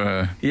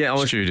radio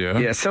studio.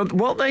 Yeah, so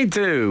what they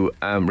do,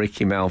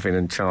 Ricky, Melvin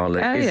and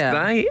Charlie, is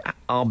they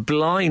are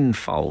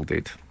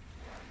blindfolded.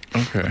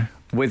 Okay.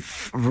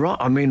 With,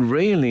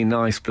 really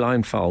nice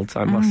blindfolds,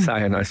 I must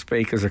say, and I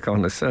speak as a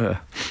connoisseur.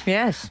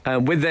 Yes.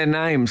 With their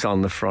names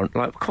on the front,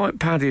 like quite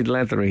padded,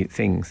 leathery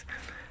things.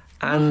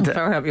 And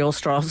throw up your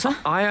straws.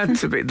 I had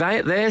to be.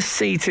 They're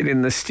seated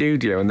in the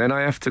studio, and then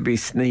I have to be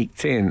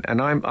sneaked in, and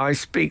I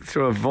speak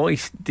through a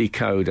voice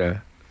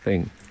decoder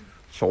thing.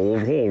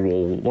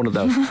 One of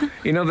those,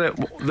 you know,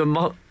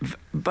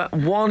 but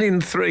 1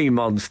 in 3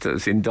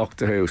 monsters in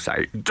Doctor Who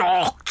say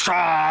 "Doctor,"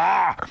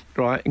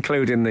 right,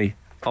 including the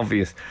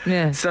obvious.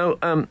 Yeah. So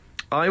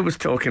I was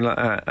talking like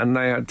that, and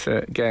they had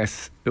to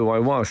guess who I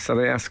was. So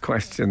they asked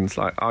questions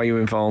like, "Are you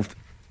involved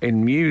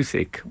in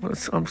music?" Well,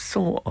 I'm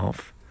sort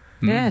of.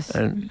 Yes.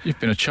 And you've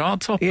been a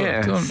chart topper.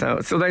 Yeah.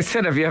 So they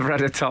said, "Have you ever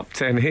had a top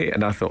 10 hit?"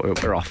 And I thought,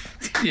 we're off.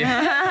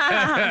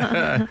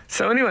 Yeah.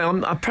 So anyway,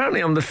 apparently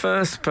I'm the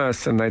first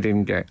person they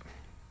didn't get.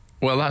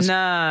 Well, that's... No.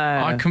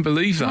 I can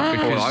believe that.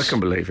 Because... Well, I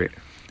can believe it.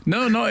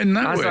 No, not in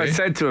that way. way. As I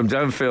said to them,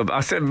 don't feel... I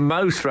said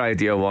most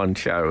Radio 1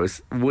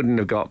 shows wouldn't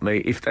have got me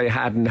if they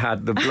hadn't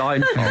had the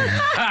blindfold.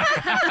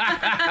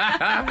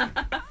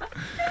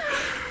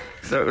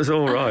 So it was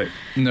all right.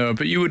 No,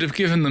 but you would have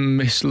given them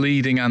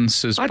misleading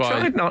answers. I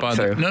tried not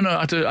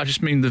to. I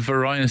just mean the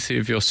variety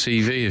of your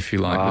CV, if you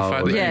like. Oh, the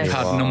fact that you've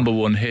had number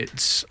 1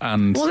 hits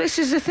and... Well, this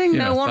is the thing.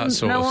 No one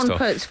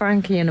puts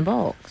Frankie in a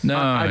box. No.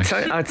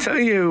 I tell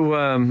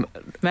you...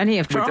 Many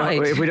have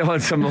tried. We don't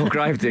want some more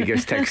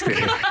gravediggers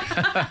texting in.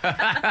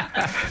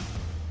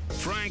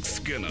 Frank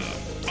Skinner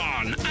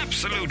on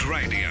Absolute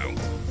Radio.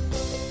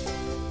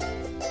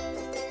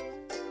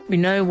 We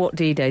know what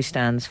D-Day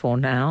stands for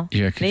now.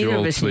 Yeah, could you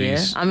all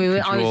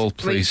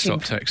please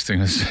stop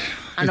texting us?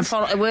 And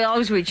I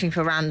was reaching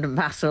for random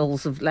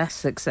battles of less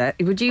success.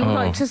 Would you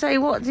like to say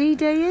what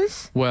D-Day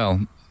is?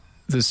 Well,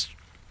 there's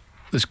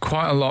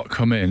quite a lot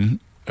come in.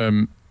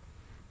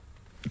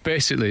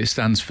 Basically, it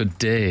stands for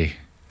day.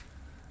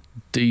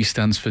 D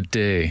stands for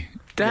day.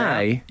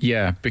 Day?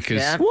 Yeah, because...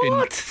 Yeah.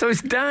 What? So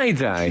it's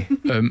day?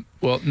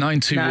 Well,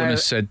 921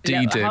 has said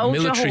D-Day,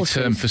 military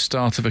term for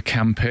start of a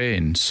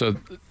campaign. So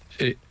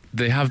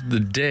they have the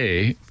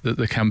day that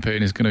the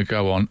campaign is going to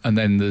go on, and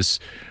then there's...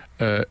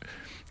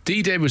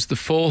 D-Day was the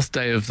fourth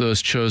day of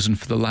those chosen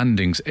for the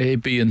landings. A,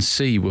 B and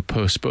C were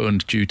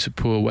postponed due to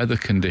poor weather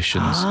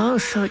conditions. Oh,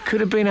 so it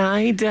could have been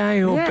A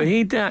Day or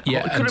B Day.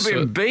 Yeah, it could have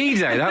been B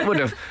Day. That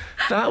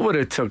would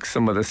have took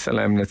some of the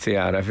solemnity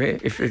out of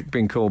it if it'd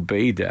been called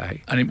B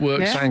Day. And it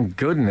works... Yeah. Thank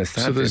goodness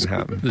that didn't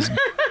happen.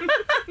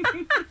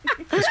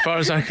 As far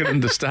as I can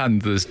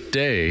understand, there's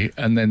day,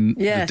 and then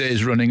the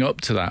days running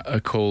up to that are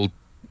called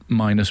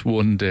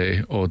 -1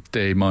 day or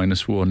day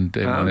 -1,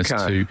 day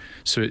 -2.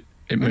 So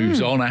it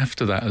moves on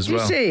after that as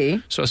well. You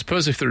see? So I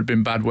suppose if there had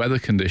been bad weather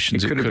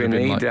conditions, It could have been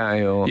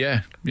E-Day or...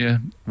 Yeah.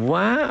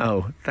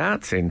 Wow,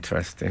 that's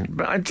interesting.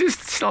 But I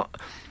just not...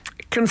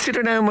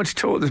 Considering how much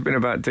talk there's been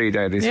about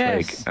D-Day this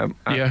week,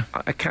 I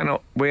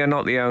cannot... We are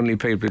not the only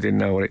people who didn't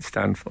know what it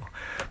stands for.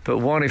 But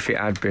what if it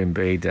had been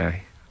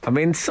B-Day? I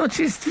mean, such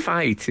is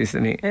fate,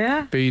 isn't it?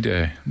 Yeah.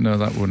 B-Day. No,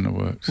 that wouldn't have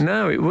worked.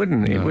 No, it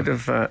wouldn't. No. It would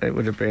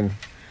have been...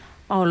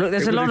 Oh, look,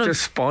 there's it a lot would have of...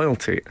 just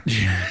spoilt it.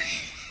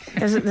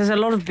 There's a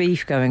lot of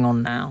beef going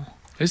on now.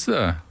 Is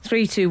there?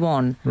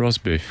 321.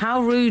 Roast beef.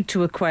 How rude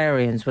to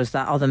Aquarians was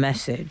that other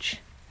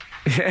message?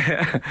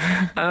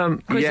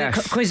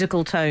 Yes.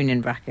 Quizzical tone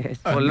in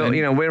brackets. Well, look,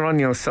 we're on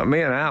your side.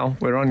 Me and Al,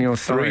 we're on your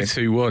side.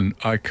 321.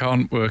 I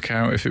can't work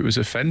out if it was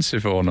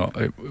offensive or not.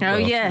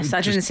 Yes, I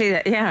didn't see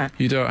that. Yeah.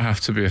 You don't have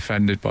to be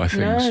offended by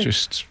things. No.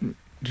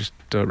 Just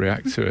don't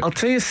react to it. I'll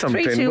tell you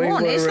something.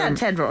 321. Is that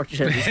Ted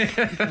Rogers?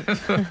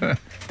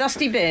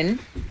 Dusty Bin.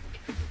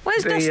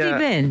 Where's Dusty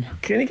Bin?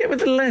 Can you get with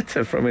the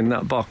letter from in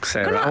that box,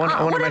 Sarah? I want to make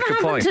a Whatever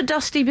point. happened to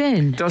Dusty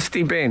Bin?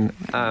 Dusty Bin.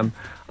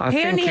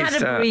 He only had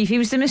a brief. He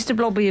was the Mr.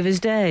 Blobby of his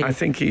day. I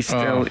think he's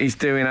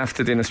doing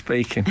after dinner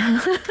speaking.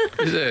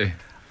 Is he?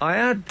 I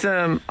had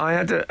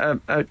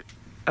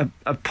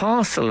a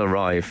parcel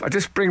arrive. I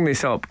just bring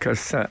this up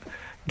because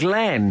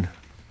Glenn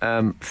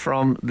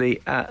from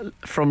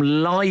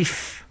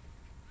Life.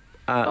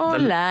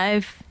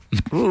 Live.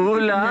 Ooh,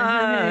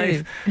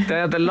 Life.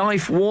 They're the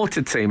Life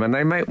Water team, and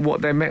they make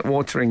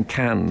water in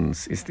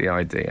cans. Is the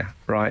idea,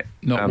 right?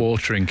 Not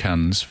watering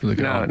cans for the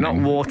gardening. No,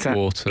 not water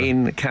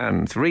in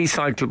cans,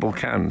 recyclable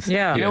cans.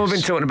 Yeah. We've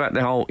been talking about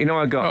the whole.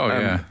 I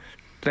got.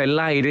 They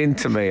laid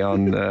into me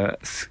on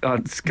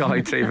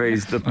Sky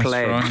TV's The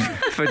Pledge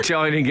for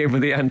joining in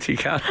with the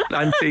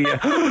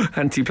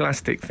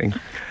anti-plastic thing.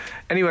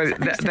 Anyway,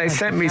 they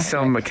sent me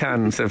some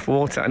cans of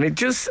water, and it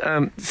just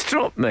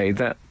struck me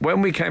that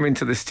when we came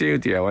into the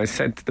studio, I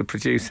said to the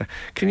producer,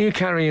 "Can you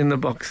carry in the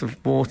box of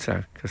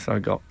water?" Because I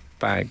got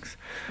bags.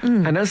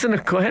 And as an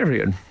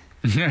Aquarian,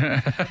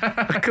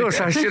 of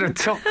course, I should have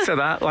talked to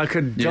that like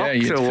a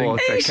doctor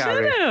water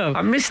carrier.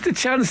 I missed the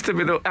chance to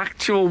be the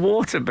actual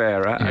water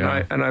bearer,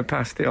 and I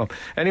passed it on.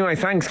 Anyway,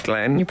 thanks,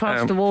 Glenn. You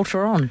passed the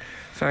water on.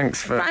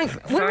 Thanks for...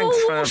 We're all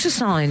water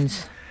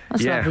signs.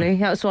 That's lovely.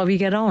 That's why we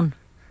get on.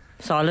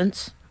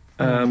 Silence.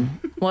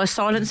 Worst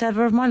silence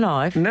ever of my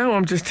life. No,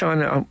 I'm just trying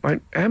to...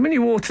 how many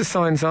water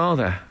signs are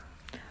there?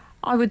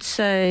 I would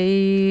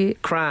say...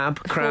 Crab,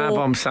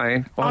 I'm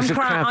saying.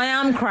 Crab. I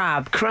am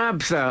crab.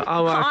 Crabs, though.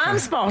 Oh, okay. I am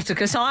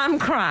Spartacus, I am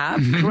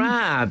crab.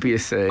 Crab, you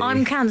see.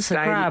 I'm Cancer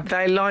crab.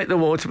 They like the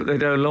water, but they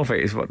don't love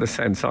it, is what the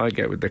sense I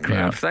get with the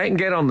crabs. They can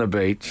get on the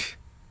beach.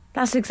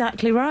 That's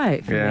exactly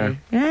right for me.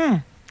 Yeah.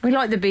 We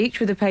like the beach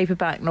with a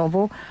paperback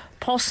novel,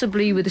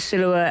 possibly with a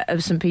silhouette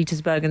of St.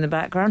 Petersburg in the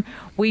background.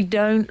 We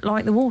don't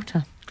like the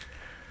water.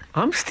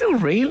 I'm still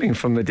reeling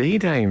from the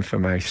D-Day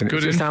information.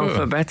 It's just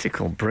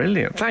alphabetical.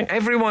 Brilliant. Thank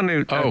everyone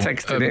who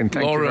texted in.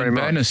 Thank Laura you very and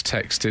much. Ben has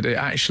texted. It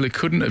actually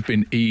couldn't have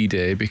been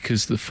E-Day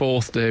because the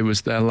fourth day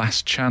was their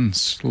last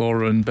chance,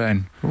 Laura and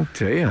Ben. Oh,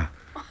 dear.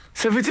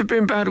 So if it had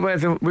been bad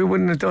weather, we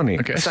wouldn't have done it.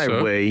 I guess Say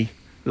so. we,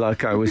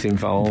 like I was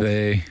involved.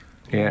 They.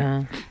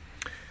 Yeah.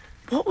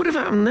 What would have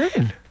happened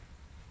then?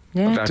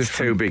 Yeah. That's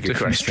too big a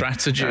question.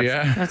 Strategy,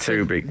 That's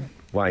too big.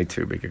 Way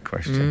too big a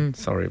question.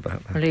 Sorry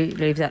about that.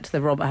 Leave that to the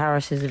Robert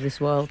Harrises of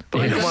this world.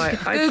 By the way,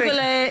 Google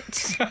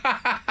it.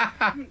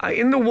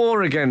 In the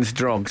war against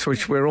drugs,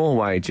 which we're all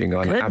waging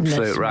on Goodness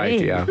Absolute me.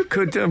 Radio,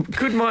 could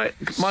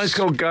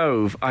Michael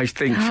Gove, I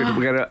think,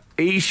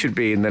 he should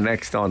be in the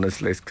next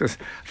honours list because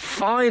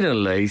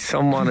finally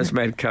someone has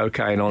made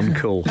cocaine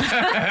uncool.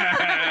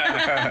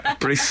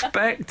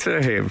 Respect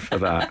to him for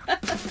that.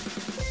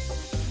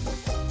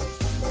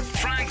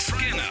 Frank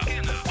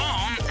Skinner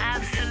on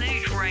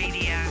Absolute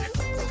Radio.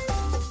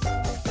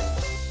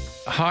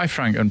 Hi,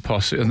 Frank and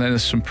Posse, and then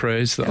there's some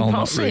praise that I'll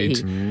not read.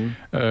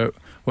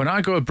 When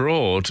I go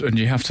abroad and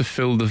you have to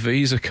fill the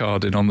visa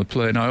card in on the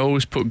plane, I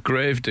always put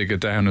gravedigger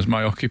down as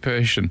my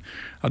occupation.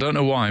 I don't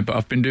know why, but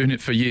I've been doing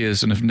it for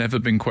years and have never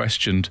been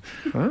questioned.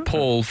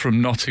 Paul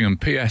from Nottingham.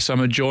 P.S.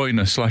 I'm a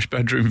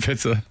joiner/bedroom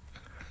fitter.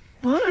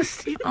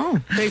 What?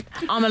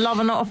 I'm a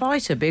lover, not a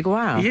fighter. Big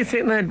wow. You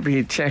think they'd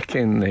be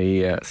checking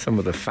some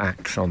of the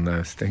facts on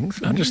those things?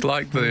 I just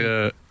like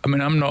the...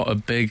 I'm not a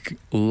big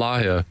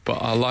liar,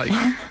 but I like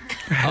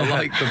I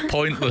like the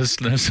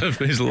pointlessness of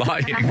his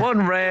lying.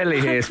 One rarely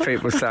hears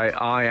people say,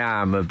 I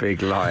am a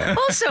big liar.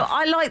 Also,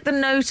 I like the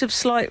note of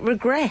slight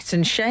regret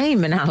and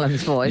shame in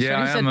Alan's voice.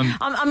 Yeah, when he said,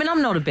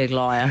 I'm not a big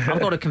liar, I've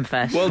got to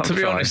confess. Well, to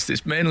be honest,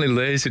 it's mainly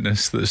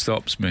laziness that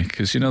stops me,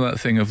 because you know that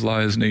thing of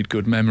liars need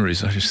good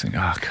memories. I just think,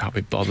 I can't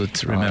be bothered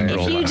to remember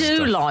all that If you do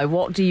stuff. lie,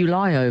 what do you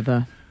lie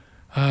over?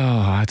 Oh,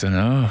 I don't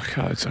know. I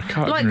can't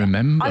even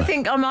remember. I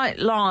think I might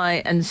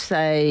lie and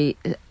say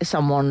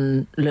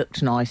someone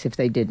looked nice if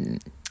they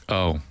didn't.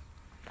 Oh.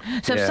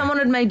 So if someone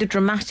had made a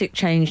dramatic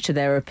change to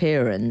their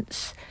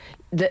appearance,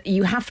 that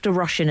you have to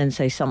rush in and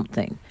say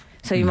something.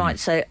 So you might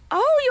say,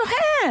 "Oh, your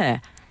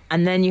hair,"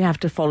 and then you have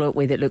to follow it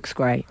with, "It looks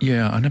great."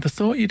 Yeah, I never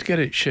thought you'd get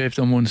it shaved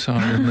on one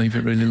side and leave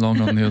it really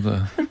long on the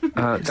other.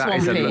 That's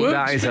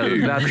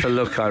a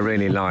look I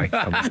really like,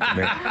 I must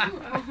admit.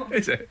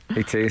 Is it?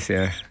 It is,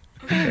 yeah.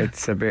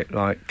 It's a bit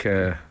like,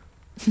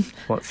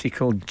 what's he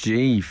called?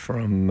 G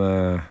from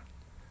Ali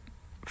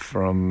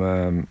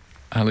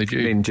G.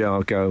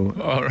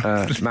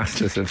 Ninjago,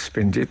 Masters of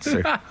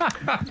Spinjitzu.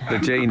 The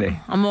genie.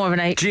 I'm more of an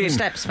 8 Jin.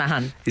 Steps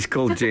fan. He's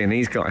called Jin.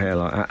 He's got hair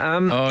like that.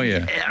 Oh,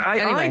 yeah.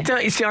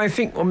 I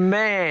think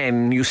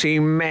men,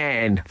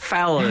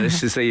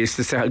 fellas, as they used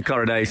to say on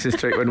Coronation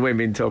Street when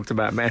women talked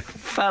about men.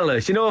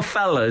 Fellas,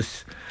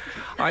 fellas.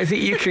 I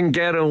think you can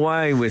get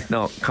away with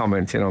not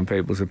commenting on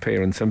people's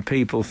appearance, and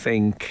people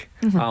think,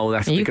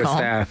 that's because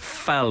they're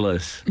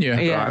fellas. Yeah.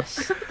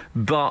 Yes. Right?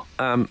 But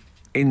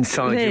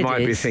inside you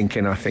might be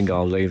thinking, I think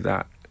I'll leave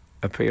that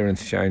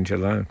appearance change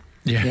alone.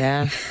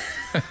 Yeah.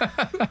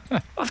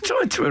 I've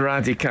tried to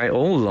eradicate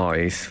all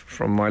lies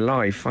from my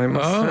life, I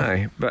must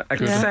say. But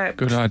except,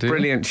 good idea.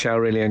 Brilliant show,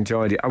 really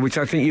enjoyed it. Which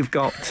I think you've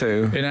got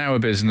to. In our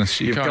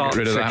business, you can't get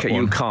rid of that one.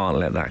 You can't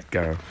let that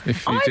go.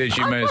 If you did,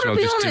 you may as well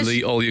just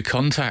delete all your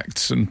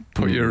contacts and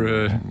put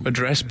your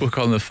address book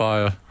on the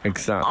fire.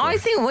 Exactly. I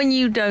think when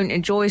you don't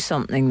enjoy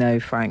something, though,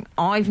 Frank,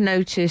 I've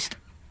noticed.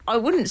 I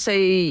wouldn't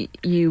say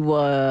you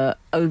were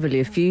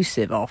overly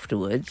effusive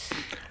afterwards.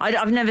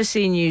 I've never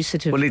seen you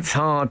sort of. Well, it's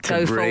hard to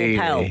go full really.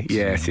 pelt.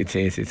 Yes, it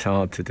is. It's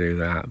hard to do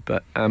that.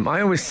 But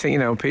I always see,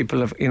 people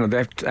have,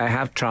 they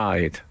have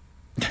tried.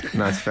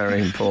 And that's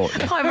very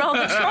important. I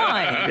rather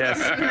tried. Yes.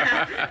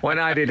 When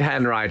I did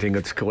handwriting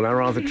at school, I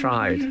rather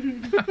tried.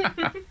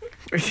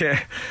 Yeah.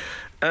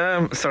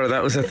 Sorry,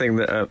 that was a thing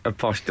that a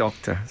posh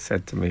doctor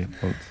said to me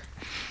once.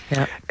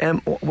 Yeah.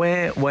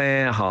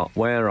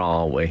 Where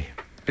are we?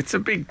 It's a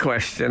big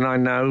question, I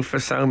know, for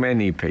so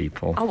many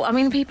people. Oh, I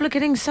mean, people are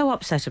getting so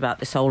upset about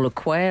this whole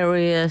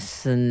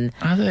Aquarius and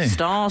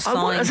star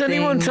sign Has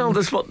anyone told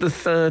us what the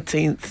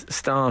 13th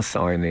star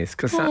sign is?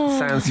 Because that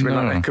sounds to me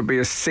like it could be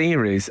a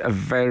series of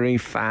very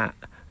fat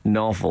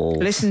novels.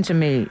 Listen to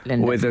me,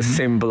 Linda. With a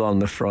symbol on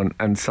the front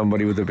and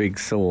somebody with a big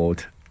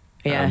sword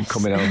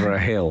coming over a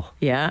hill.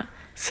 Yeah.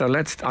 So I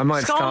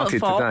might start it today. Scarlet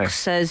Fox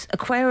says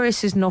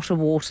Aquarius is not a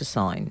water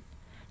sign.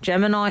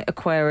 Gemini,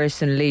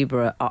 Aquarius and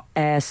Libra are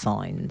air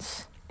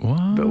signs.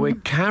 What? But we're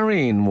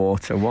carrying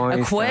water. Why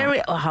is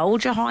that?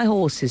 Hold your high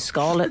horses.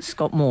 Scarlet's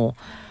got more.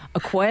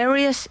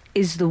 Aquarius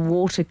is the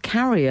water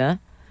carrier,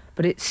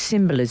 but it's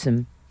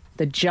symbolism.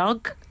 The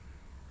jug,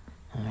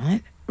 all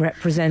right,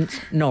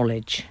 represents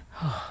knowledge.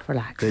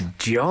 Relax. The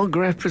jug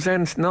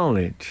represents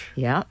knowledge?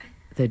 Yeah,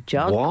 the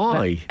jug.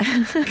 Why?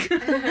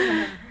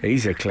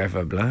 He's a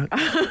clever bloke.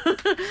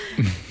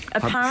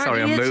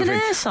 Apparently it's an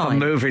air sign. I'm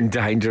moving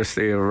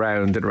dangerously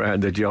around and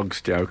around the jogs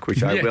joke,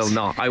 which I will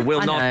not. I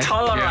will not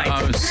tolerate.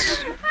 Yeah,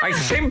 I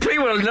simply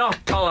will not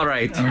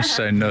tolerate. I was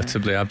so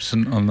notably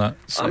absent on that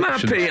section.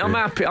 I'm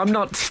happy. I'm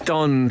not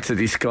stunned to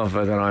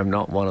discover that I'm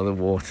not one of the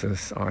water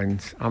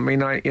signs. I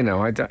mean,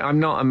 I'm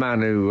not a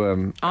man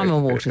who... I'm a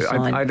water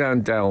sign. I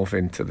don't delve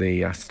into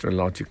the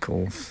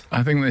astrologicals.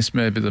 I think this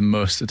may be the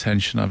most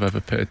attention I've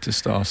ever paid to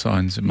star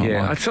signs in my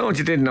life. I told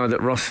you, didn't know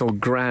that Russell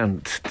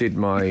Grant did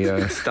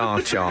my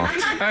star chart.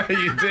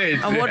 You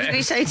did. And what did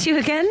he say to you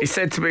again? He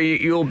said to me,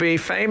 "You'll be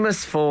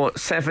famous for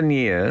 7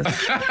 years,"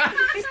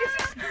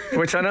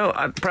 which I know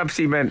perhaps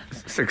he meant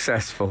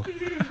successful.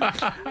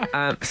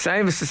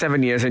 Famous for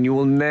 7 years, and you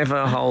will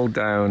never hold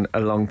down a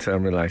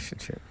long-term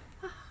relationship.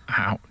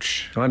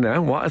 Ouch. I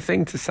know, what a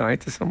thing to say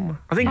to someone.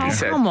 I think he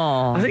said. Come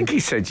on. I think he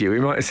said you. He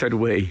might have said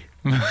we.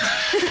 But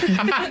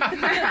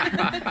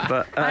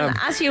And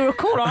as you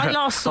recall, I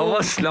last I saw.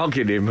 was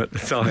snogging him at the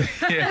time.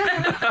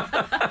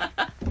 Yeah.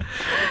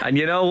 And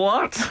you know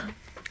what?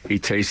 He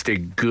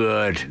tasted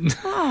good.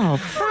 Oh,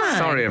 Frank.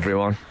 Sorry,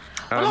 everyone.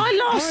 Well, I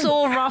last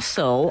saw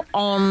Russell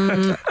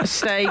on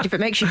stage, if it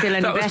makes you feel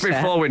any That was better.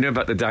 before we knew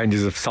about the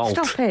dangers of salt.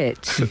 Stop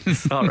it.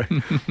 Sorry.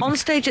 On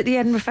stage at the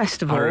Edinburgh I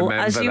Festival, remember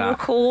as you that.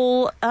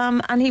 recall,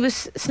 and he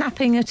was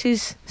snapping at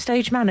his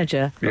stage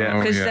manager.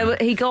 Yeah. Because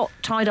he got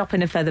tied up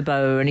in a feather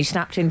boa and he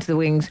snapped into the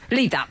wings.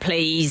 Leave that,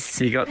 please.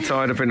 He got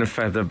tied up in a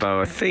feather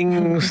boa.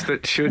 Things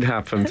that should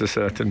happen to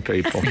certain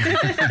people.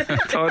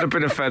 Tied up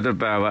in a feather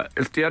boa.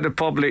 If he had a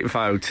public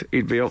vote,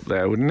 he'd be up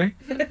there, wouldn't he?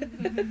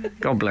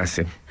 God bless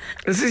him.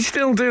 Does he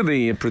still do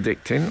the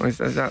predicting? Or is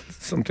that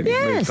something he's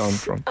moved on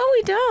from? Oh,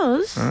 he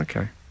does.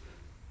 Okay.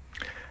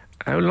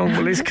 How long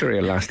will his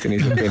career last, in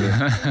his opinion?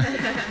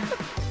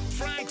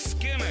 Frank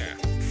Skinner.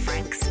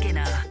 Frank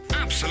Skinner.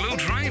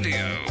 Absolute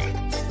Radio.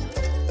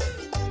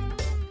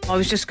 I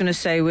was just going to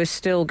say we're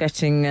still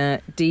getting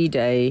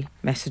D-Day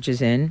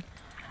messages in.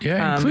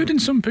 Yeah, including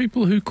some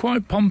people who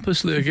quite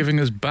pompously are giving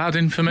us bad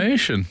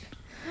information.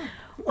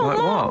 Like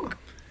what?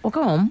 Well,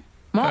 go on.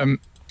 Mark,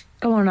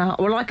 go on now.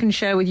 Well, I can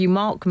share with you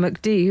Mark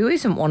McD, who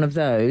isn't one of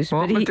those.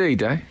 Mark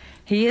McD,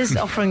 He is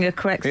offering a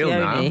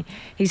correzione. know.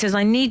 He says,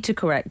 I need to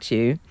correct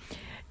you.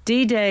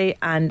 D-Day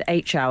and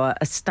H-Hour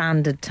are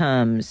standard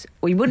terms.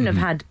 We wouldn't have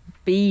had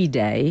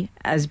B-Day,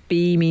 as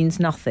B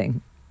means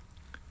nothing.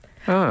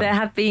 Oh. There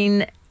have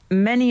been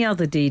many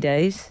other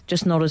D-Days,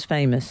 just not as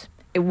famous.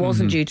 It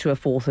wasn't due to a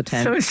fourth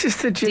attempt. So it's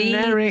just a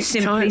generic D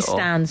simply title.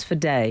 stands for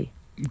day.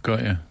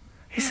 Got you.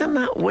 Isn't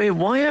that weird?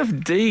 Why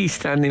have D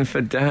standing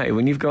for day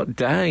when you've got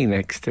day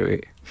next to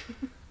it?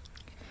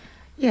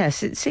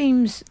 Yes, it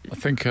seems... I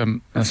think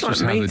that's like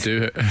just how they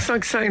do it. It's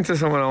like saying to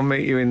someone, I'll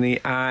meet you in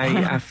the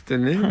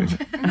afternoon.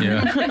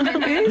 Yeah.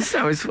 It is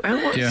so. It's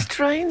what Yeah.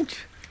 strange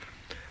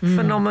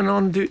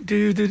phenomenon do.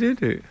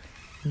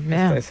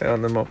 Yeah. They say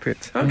on the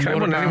Muppets. Okay,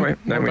 What well, anyway,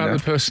 what about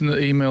the person that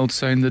emailed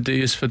saying the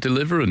D is for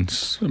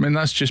deliverance? I mean,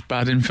 that's just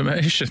bad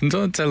information.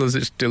 Don't tell us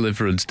it's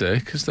Deliverance Day,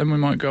 because then we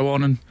might go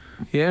on and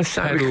yes,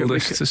 peddle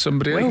this to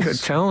somebody we else. could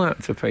tell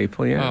that to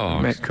people, Oh,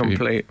 Make it'd be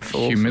complete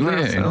fools of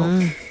humiliating.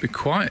 ourselves. Be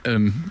quite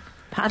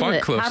Paddle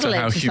it close to to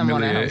how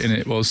someone humiliating else.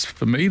 it was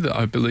for me that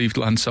I believed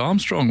Lance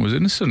Armstrong was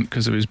innocent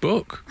because of his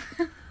book.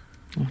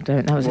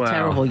 That was Wow. a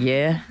terrible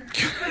year.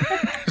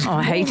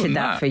 I hated than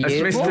that that. for As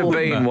you. Mr. More than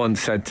Bean that. once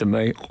said to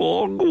me,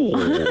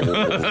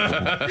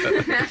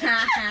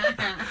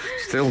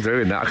 still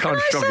doing that. I can't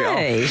shrug it off.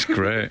 It's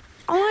great.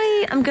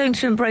 I am going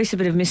to embrace a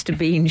bit of Mr.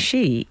 Bean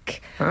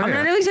chic. I mean,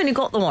 I know he's only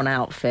got the one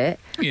outfit,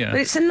 Yeah.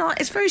 but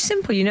it's very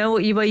simple. You know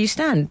where you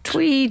stand.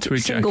 Tweed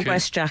single jacket.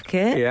 breast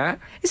jacket. Yeah.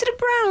 Is it a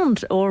brown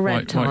or a red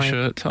White, tie? white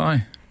shirt,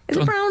 tie. Is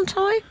it a brown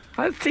tie?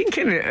 I'm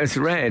thinking it as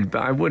red,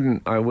 but I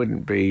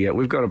wouldn't be.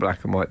 We've got a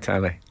black and white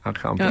telly. I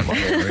can't put my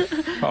name on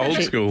it.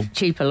 Old school.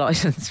 Cheaper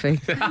licence fee.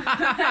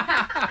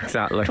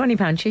 Exactly.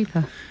 £20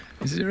 cheaper.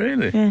 Is it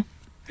really? Yeah.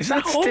 Does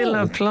that all? still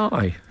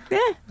apply? Yeah,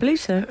 I believe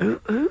so.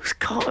 Who's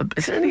got?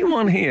 Is there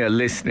anyone here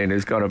listening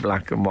who's got a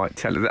black and white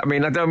telly? I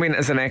mean, I don't mean it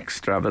as an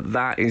extra, but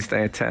that is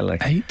their telly.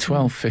 8,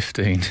 12,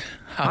 15.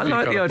 I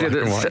like the idea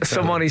that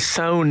someone is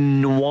so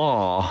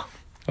noir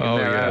in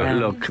their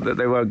outlook that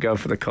they won't go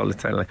for the colour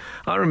telly.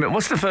 I remember.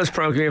 What's the first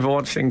programme you ever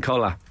watched in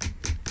colour?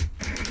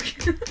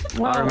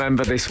 I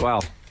remember this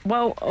well.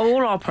 Well,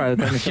 all our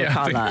programmes were Yeah,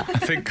 colour. I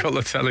think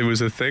colour telly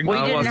was a thing. We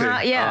didn't was it?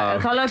 have,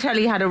 Oh. colour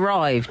telly had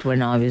arrived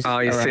when I was. Oh,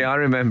 you see, I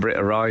remember it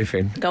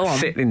arriving. Go on.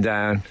 Sitting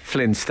down,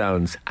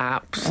 Flintstones,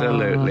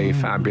 absolutely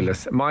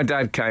fabulous. My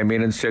dad came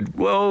in and said,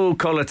 "Whoa,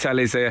 colour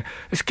telly's here.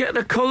 Let's get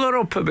the colour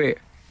up a bit."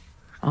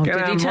 Oh, Get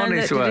did our he turn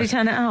money's it? Did he worth.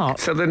 turn it up?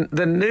 So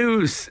the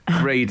news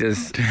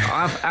readers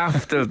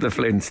after the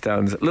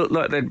Flintstones looked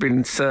like they'd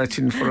been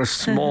searching for a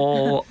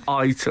small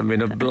item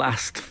in a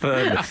blast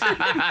furnace.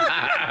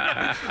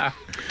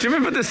 Do you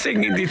remember the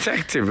Singing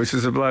Detective, which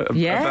was about a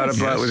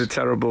bloke with a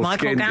terrible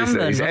Michael skin Gambon, disease?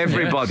 wasn't it?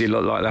 Everybody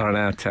looked like that on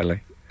our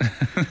telly.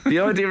 The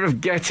idea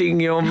of getting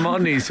your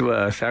money's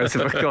worth out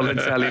of a colour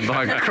telly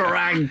by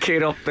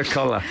cranking up the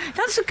colour.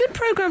 That's a good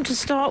programme to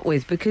start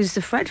with because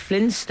the Fred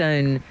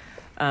Flintstone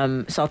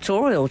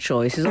sartorial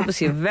choice is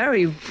obviously a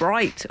very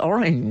bright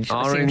orange.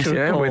 Orange,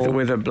 yeah,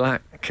 with a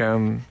black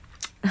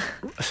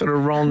sort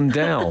of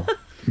rondelle.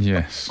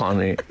 Yes.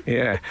 On it,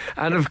 yeah.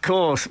 And of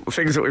course,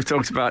 things that we've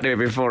talked about here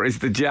before is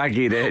the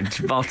jagged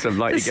edge bottom,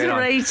 like you get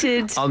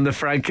serrated. on the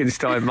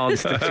Frankenstein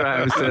monster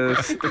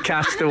trousers, the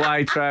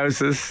castaway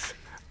trousers,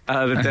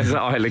 the Desert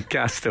Island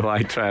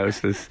castaway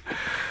trousers.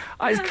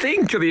 I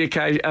think of the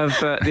occasion of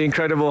the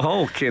Incredible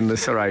Hulk in the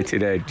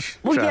serrated edge.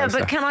 Well, trouser. yeah,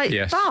 but can I?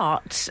 Yes.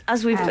 But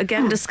as we've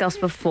again discussed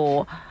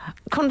before,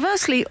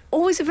 conversely,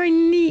 always a very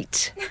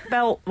neat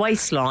belt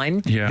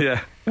waistline Yeah.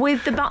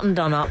 with the button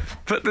done up.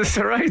 But the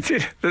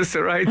serrated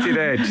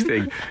edge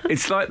thing,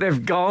 it's like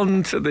they've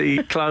gone to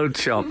the clothes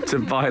shop to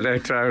buy their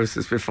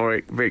trousers before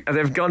and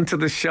they've gone to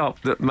the shop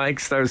that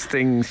makes those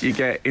things you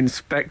get in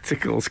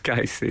spectacles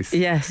cases.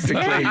 Yes. To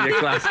clean your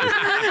glasses.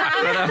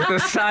 That have the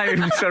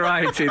same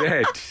serrated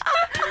edge.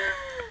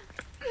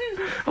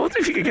 I wonder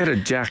if you could get a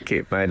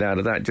jacket made out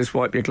of that. Just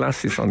wipe your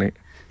glasses on it.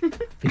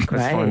 Let's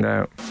find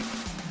out.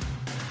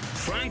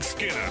 Frank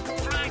Skinner.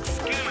 Frank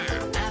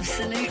Skinner.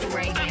 Absolute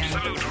Radio.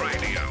 Absolute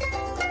Radio.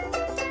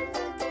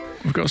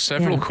 We've got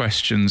several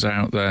questions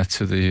out there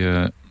to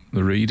the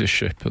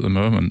readership at the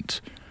moment.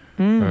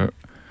 You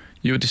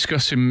were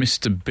discussing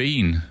Mr.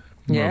 Bean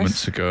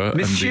moments ago. and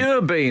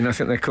Monsieur Bean, I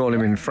think they call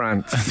him in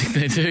France. I think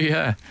they do,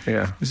 yeah.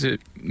 Yeah. Is it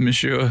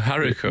Monsieur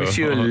Haricot?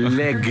 Monsieur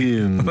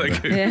Legume.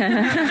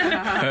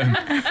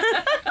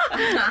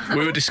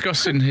 We were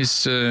discussing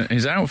his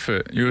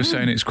outfit. You were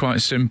saying it's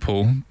quite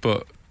simple,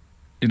 but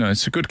you know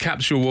it's a good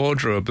capsule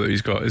wardrobe that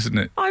he's got, isn't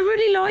it? I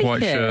really like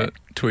White it. shirt,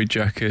 tweed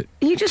jacket.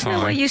 You just tie. know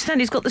where you stand.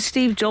 He's got the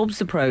Steve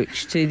Jobs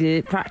approach to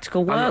the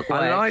practical work.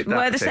 I like that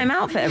wear the thing. same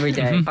outfit every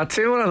day. I'll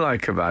tell you what I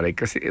like about it,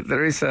 because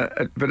there is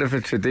a bit of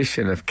a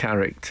tradition of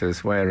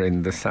characters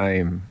wearing the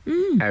same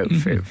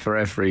outfit for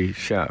every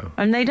show.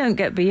 And they don't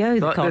get BO,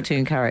 the Like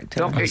cartoon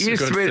character. That's It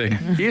used a to good be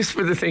thing. used to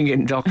be the thing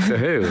in Doctor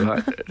Who.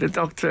 Like, the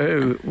Doctor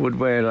Who would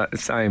wear like the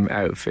same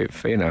outfit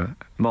for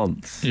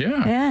months.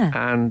 Yeah.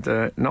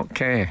 And not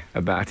care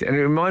about it. And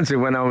it reminds me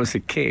when I was a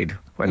kid,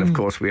 when of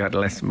course we had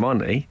less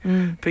money,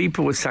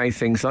 people would say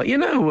things like,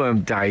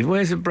 Dave,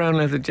 where's a brown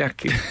leather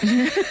jacket?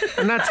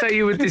 And that's how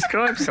you would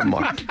describe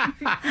someone.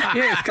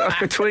 Yeah, it's got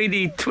like a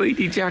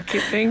tweedy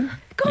jacket thing.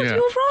 God, Yeah.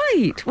 you're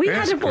right. We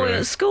Yes, had a boy great.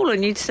 at school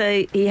and you'd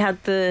say he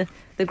had the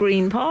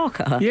green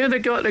parka. Yeah, they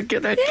get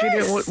that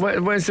Yes.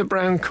 kid. Where's the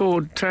brown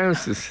cord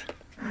trousers?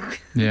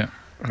 Yeah.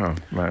 Oh,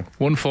 man.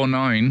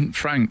 149,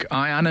 Frank,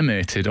 I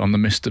animated on the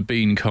Mr.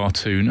 Bean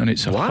cartoon, and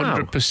it's Wow.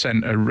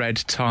 100% a red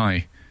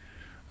tie.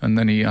 And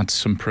then he had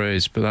some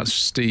praise, but that's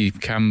Steve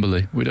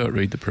Campbell. We don't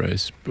read the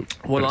praise, but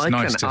Well, it's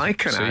nice to I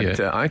can see add,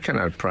 it. I can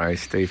add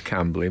praise, Steve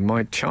Campbell.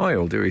 My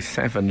child, who is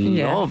 7,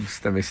 Yeah. loves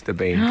the Mr.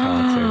 Bean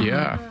cartoon.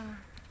 Yeah.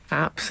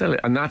 Absolutely,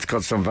 and that's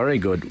got some very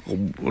good.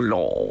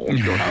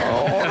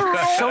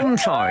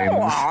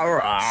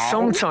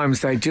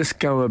 Sometimes they just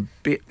go a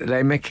bit.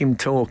 They make him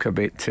talk a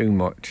bit too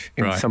much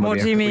in Right. some What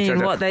of the. do you which I mean?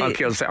 don't- What they- Like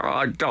he'll say,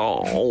 "I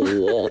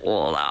don't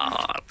want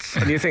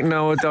that," and you think,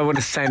 "No, I don't want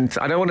a sentence.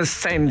 I don't want a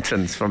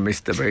sentence from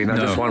Mr. Bean. I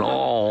No. just want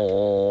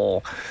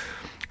oh."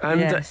 And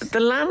Yes.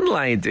 the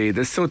landlady,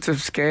 the sort of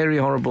scary,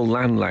 horrible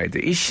landlady,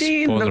 is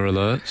she Spoiler in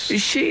the? alerts.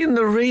 Is she in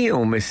the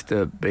real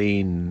Mr.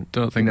 Bean?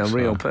 Don't think so.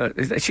 Real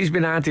person. She's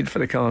been added for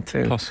the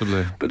cartoon.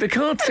 Possibly. But the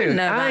cartoon,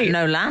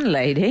 No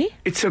landlady.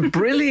 it's a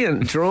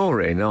brilliant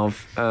drawing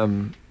of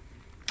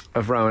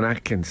Rowan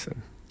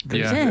Atkinson.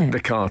 Yeah.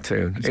 The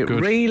cartoon. It's it good.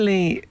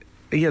 really,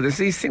 there's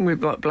these things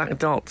with like black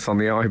dots on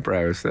the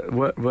eyebrows that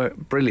work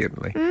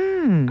brilliantly.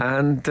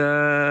 And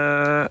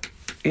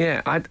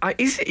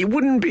it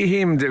wouldn't be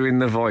him doing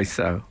the voice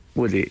though,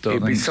 would it? Don't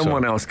It'd be think so.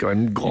 someone else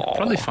going. You'd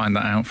probably find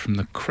that out from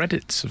the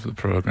credits of the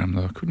programme,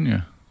 though, couldn't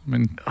you? I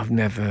mean, I've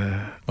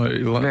never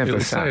it'll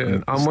say sat. it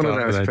at the I'm one of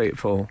start those the-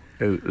 people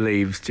who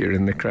leaves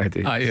during the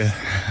credits. yeah.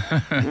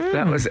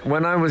 That was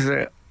when I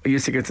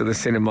used to go to the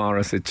cinema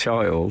as a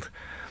child.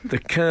 The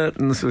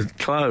curtains were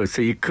closed,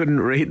 so you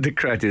couldn't read the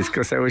credits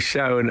because they were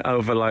shown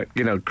over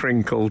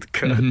crinkled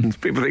curtains.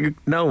 People think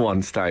no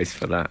one stays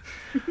for that.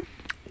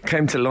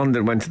 Came to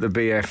London, went to the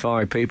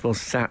BFI. People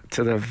sat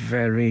to the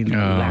very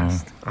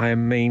last. I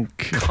mean,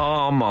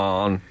 come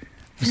on.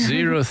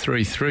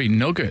 033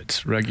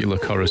 Nugget, regular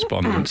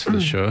correspondent to the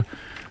show.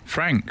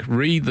 Frank,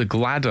 read the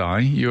glad eye.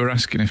 You were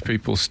asking if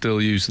people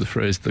still use the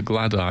phrase the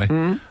glad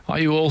eye. Are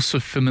you also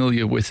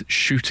familiar with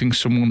shooting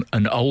someone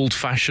an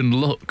old-fashioned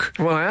look?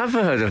 Well, I have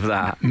heard of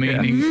that.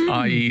 Meaning,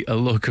 i.e., a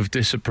look of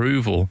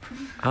disapproval.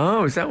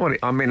 Oh, is that what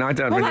I mean, I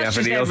don't Well, really that's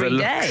have any just other every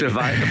looks day.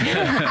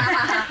 available.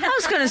 I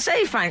was going to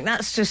say, Frank,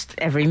 that's just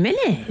every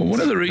minute. Well,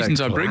 one of the reasons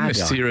I bring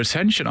this to your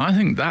attention, I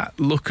think that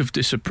look of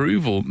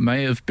disapproval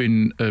may have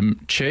been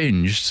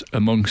changed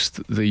amongst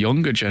the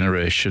younger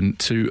generation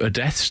to a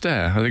death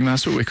stare. I think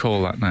that's what we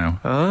call that now.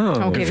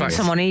 Oh, Giving fact-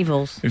 someone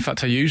evils. In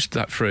fact, I used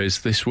that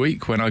phrase this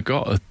week when I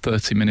got a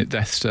 30-minute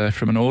death stare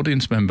from an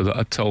audience member that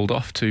I'd told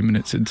off 2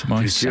 minutes into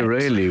my did set. you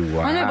really?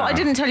 Wow. I know, but I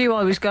didn't tell you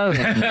I was going.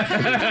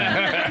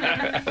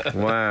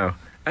 Wow.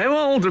 How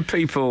old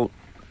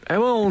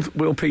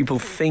will people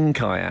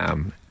think I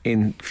am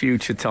in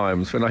future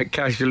times when I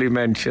casually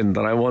mentioned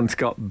that I once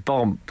got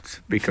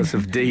bumped because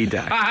of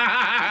D-Day?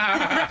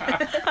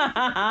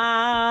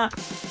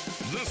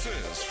 This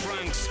is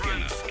Frank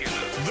Skinner.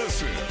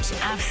 This is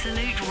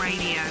Absolute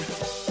Radio.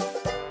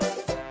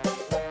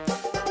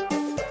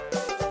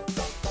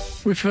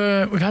 We've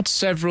had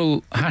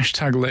several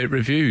hashtag late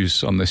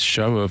reviews on this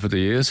show over the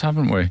years,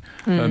 haven't we?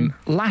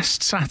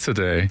 Last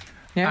Saturday,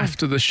 Yeah.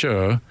 after the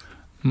show,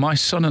 my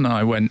son and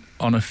I went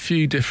on a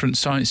few different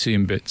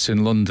sightseeing bits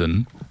in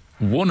London,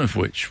 one of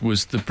which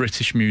was the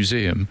British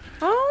Museum.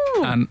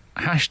 Oh. And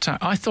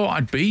I thought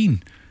I'd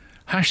been.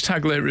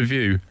 Hashtag late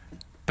review,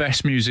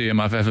 best museum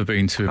I've ever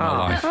been to in my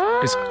life.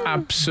 It's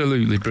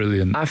absolutely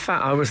brilliant. In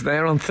fact, I was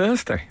there on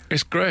Thursday.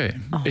 It's great.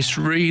 It's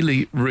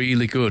really,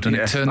 really good. And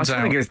Yes. it turns I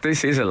out... think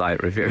this is a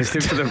light review.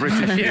 It's for the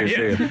British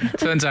Museum.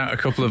 Turns out a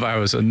couple of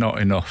hours are not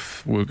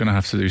enough. We're going to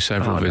have to do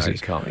several Oh, no, you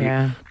visits. can't.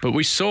 Yeah. But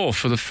we saw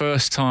for the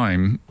first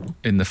time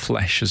in the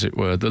flesh, as it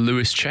were, the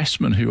Lewis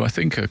Chessman, who I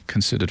think are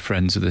considered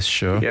friends of this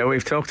show. Yeah,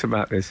 we've talked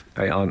about this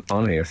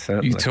on here,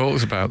 certainly. You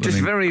talked about them Just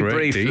in very great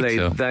briefly,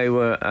 detail. they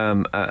were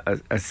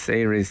a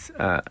series,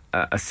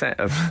 a set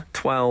of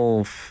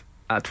 12th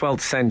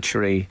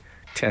century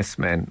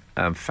chessmen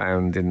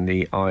found in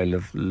the Isle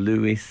of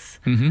Lewis.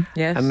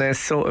 Yes. And they're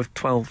sort of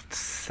 12th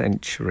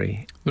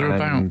century. They're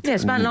about- Yeah,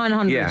 it's about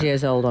 900 Yeah.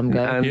 years old, I'm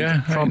going. And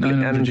Yeah, probably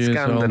 900 and years old.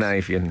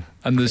 Scandinavian.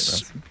 And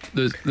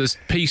there's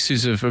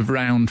pieces of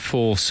around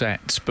 4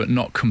 sets, but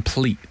not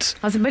complete.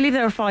 I believe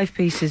there are 5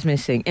 pieces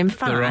missing. In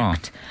There are.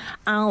 fact,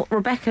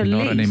 Rebecca Not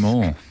Leith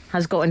anymore.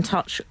 has got in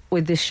touch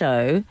with this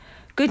show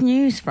Good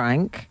news,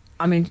 Frank.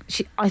 I mean,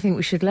 I think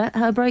we should let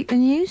her break the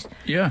news.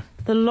 Yeah.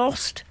 The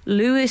lost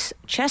Lewis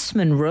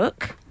Chessman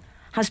rook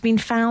has been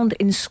found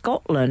in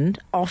Scotland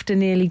after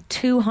nearly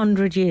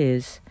 200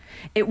 years.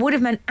 It would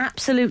have meant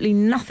absolutely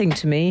nothing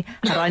to me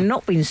had I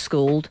not been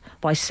schooled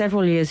by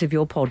several years of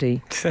your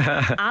poddy.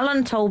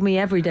 Alan told me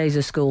every day's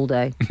a school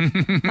day.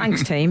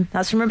 Thanks, team.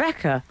 That's from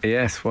Rebecca.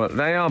 Yes, well,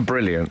 they are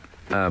brilliant,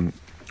 the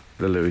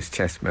Lewis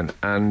Chessmen.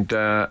 And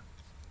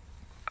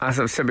as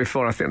I've said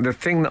before, I think the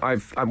thing that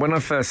when I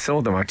first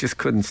saw them, I just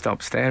couldn't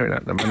stop staring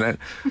at them. And then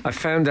I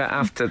found out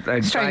after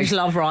they'd Strange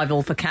love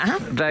rival for Kath.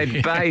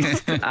 They'd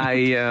based I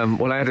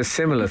had a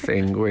similar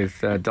thing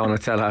with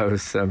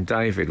Donatello's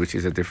David, which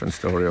is a different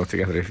story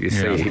altogether. If you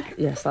see,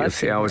 yes, you'll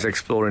see I was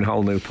exploring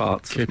whole new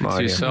parts Keep of my... it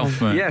to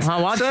yourself, mate. Yes.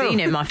 Oh, I've seen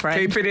it, my friend.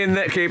 Keep it in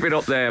there. Keep it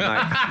up there,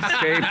 mate.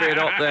 Keep it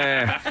up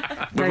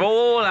there. We've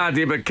all had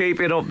it, but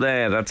keep it up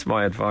there. That's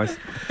my advice.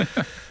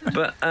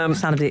 But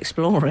sound of the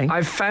exploring.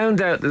 I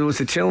found out there was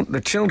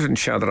the children's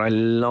show that I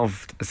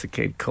loved as a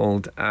kid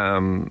called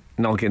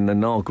Noggin the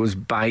Nog was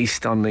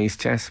based on these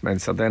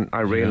chessmen. So then I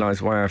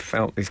realised why I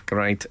felt this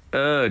great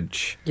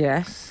urge.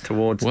 Yes.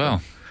 Towards them.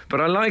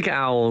 But I like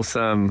owls.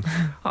 I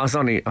was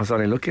only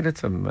looking at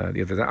them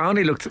the other day. I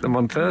only looked at them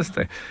on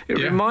Thursday. It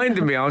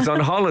reminded me I was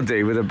on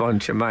holiday with a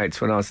bunch of mates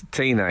when I was a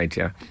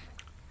teenager.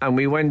 And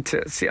we went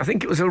to see, I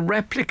think it was a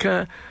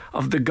replica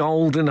of the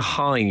Golden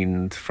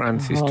Hind,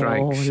 Francis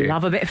Drake's ship.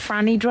 Love a bit of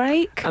Franny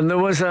Drake. And there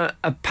was a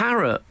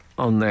parrot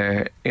on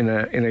there in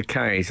a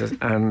cage.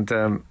 And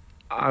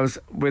I was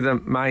with a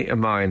mate of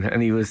mine,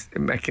 and he was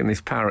making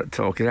this parrot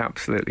talk. He's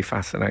absolutely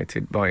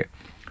fascinated by it.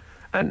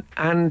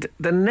 And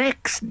the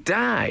next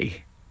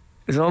day,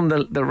 it was on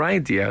the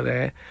radio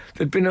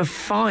there'd been a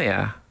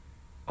fire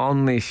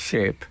on this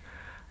ship,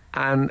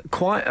 and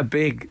quite a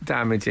big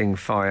damaging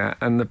fire,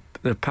 and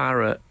the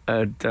parrot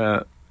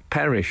had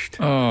perished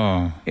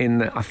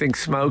in, I think,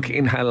 smoke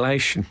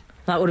inhalation.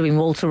 That would have been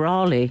Walter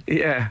Raleigh.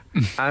 Yeah,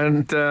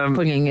 and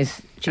bringing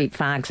his cheap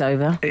fags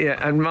over.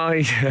 Yeah, and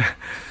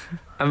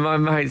my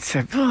mate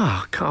said,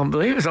 "Oh, I can't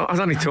believe it. I was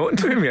only talking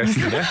to him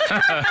yesterday."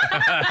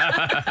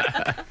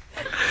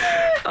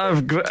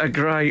 A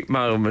great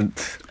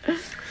moment.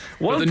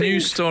 But the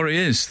news story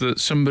is that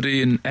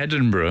somebody in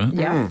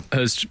Edinburgh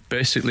has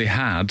basically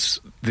had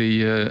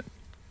the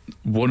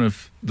one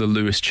of the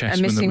Lewis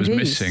Chessmen that was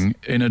missing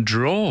in a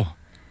drawer.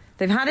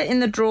 They've had it in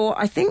the drawer.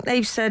 I think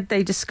they've said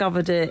they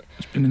discovered it.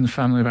 It's been in the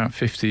family about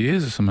 50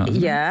 years or something.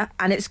 Yeah,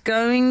 and it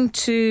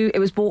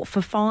was bought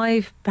for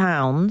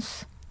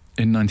 £5.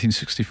 In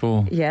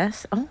 1964.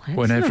 Yes. Oh,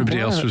 when everybody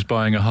else was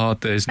buying a Hard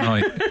Day's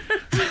Night.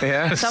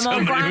 Yeah.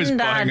 Somebody was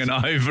buying an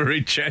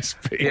ivory chess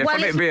piece. Yeah, if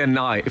it'd be a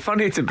night. If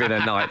only it had been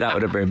a night, that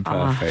would have been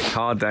perfect.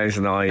 Hard Day's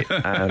Night.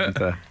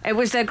 And it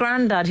was their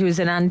granddad, who was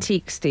an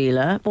antiques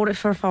dealer, bought it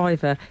for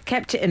 £5,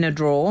 kept it in a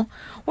drawer.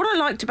 What I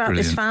liked about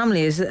this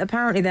family is that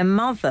apparently their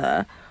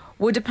mother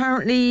would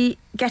apparently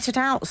get it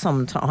out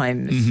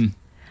sometimes. Mm-hmm.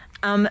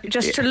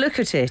 Just to look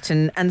at it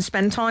and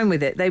spend time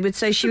with it. They would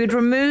say she would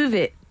remove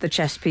the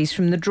chess piece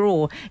from the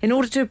drawer in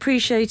order to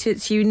appreciate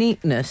its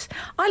uniqueness.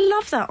 I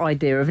love that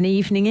idea of an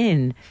evening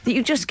in, that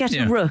you just get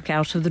a rook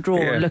out of the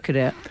drawer and look at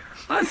it.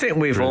 I think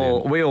we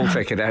all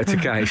take it out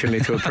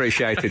occasionally to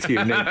appreciate its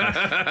uniqueness.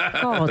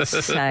 God's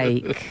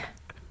sake.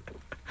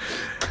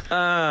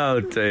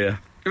 Oh dear.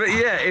 But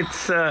yeah,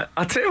 it's.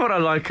 I'll tell you what I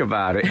like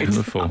about it. It's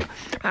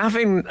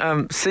having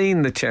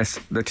seen the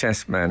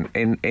chessmen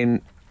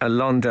in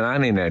London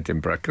and in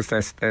Edinburgh, because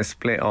they're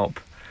split up,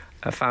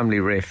 a family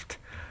rift.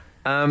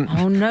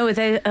 Oh no, are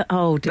they?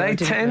 They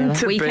tend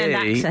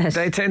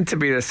to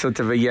be a sort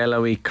of a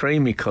yellowy,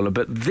 creamy colour,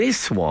 but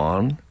this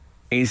one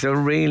is a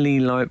really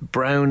like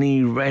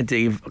browny,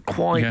 reddy,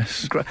 quite.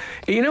 Yes.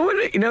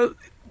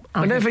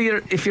 Whenever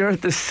if you're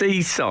at the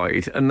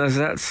seaside and there's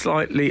that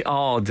slightly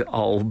odd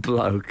old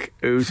bloke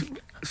who's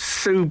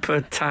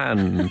super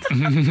tanned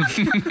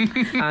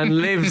and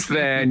lives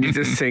there, and you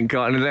just think,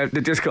 God, and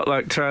they've just got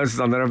like trousers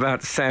on, they're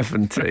about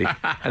 70,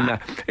 and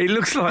it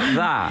looks like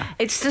that.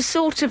 It's the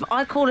sort of,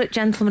 I call it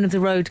gentleman of the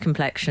road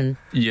complexion.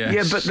 Yes.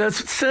 Yeah, but there's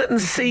certain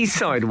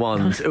seaside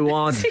ones who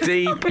are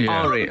deep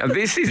orange, and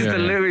this is the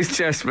Lewis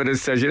Chessman who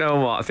says, you know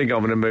what, I think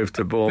I'm going to move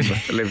to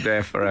Bournemouth and live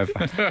there forever.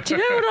 Do you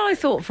know what I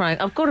thought, Frank?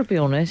 I've got to be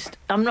honest,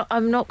 I'm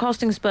not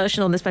casting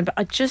aspersion on this man, but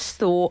I just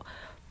thought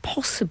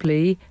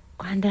possibly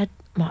Grandad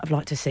might have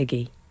liked a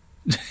ciggy.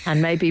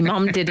 And maybe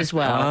Mum did as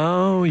well.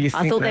 Oh, you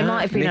think I thought that? they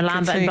might have been a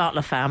Lambert and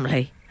Butler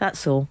family.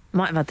 That's all.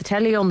 Might have had the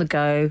telly on the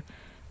go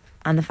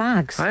and the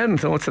fags. I hadn't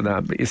thought of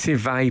that, but you see,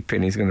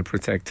 vaping is going to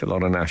protect a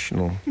lot of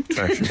national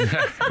treasures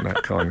and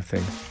that kind of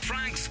thing.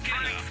 Frank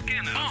Skinner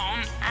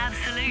on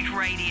Absolute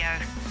Radio.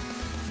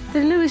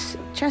 The Lewis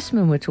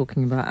Chessman we're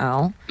talking about,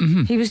 Al,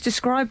 he was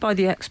described by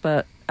the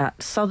expert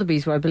at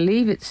Sotheby's, where I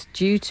believe it's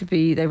due to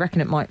be, they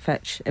reckon it might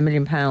fetch £1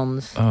 million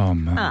Oh,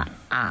 man.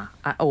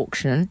 at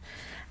auction.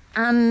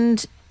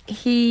 And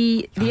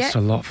That's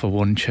a lot for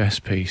one chess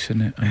piece,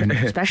 isn't it? I mean,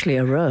 especially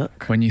a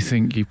rook. When you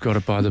think you've got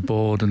to buy the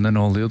board and then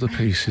all the other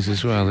pieces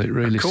as well, it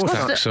really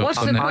stacks up.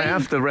 I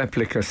have the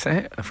replica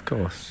set, of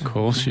course. Of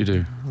course you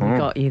do.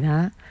 Got you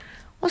that.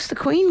 What's the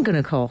Queen going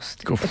to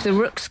cost if the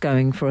rook's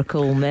going for a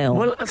cool mill?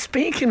 Well,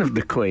 speaking of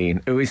the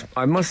Queen, who is,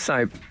 I must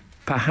say,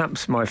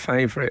 perhaps my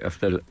favourite of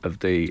the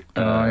Louis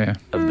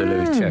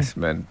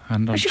Chessmen.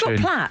 Has she got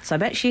plaits? I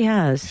bet she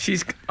has.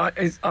 She's like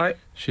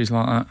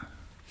that.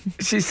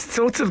 She's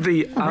sort of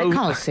the... I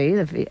can't see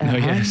the...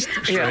 yes,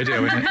 it's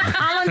radio, isn't it?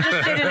 Alan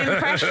just did an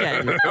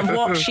impression of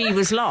what she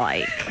was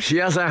like. She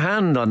has a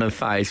hand on her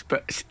face,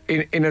 but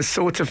in a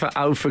sort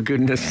of for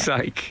goodness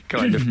sake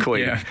kind of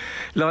Queen. Yeah.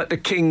 Like the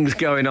King's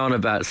going on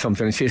about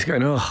something and she's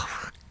going, oh,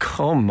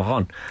 come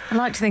on. I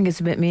like to think it's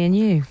a bit me and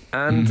you.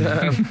 And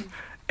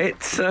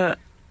it's...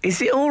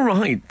 is it all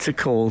right to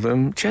call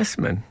them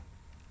chessmen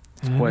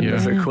when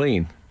there's a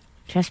Queen?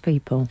 Chess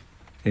people.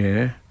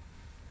 Yeah.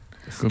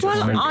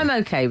 Well, I'm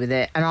okay with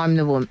it, and I'm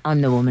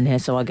the woman here,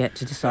 so I get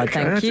to decide.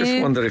 Okay, Thank you. I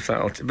just wonder if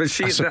that'll... But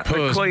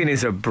the Queen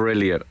is a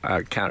brilliant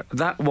character.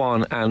 That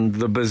one and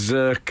the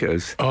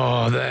Berserkers...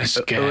 Oh, they're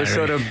scary. Who are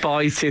sort of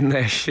biting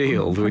their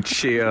shield with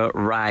sheer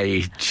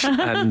rage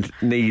and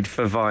need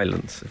for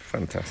violence.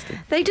 Fantastic.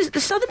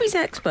 The Sotheby's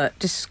expert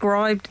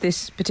described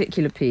this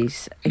particular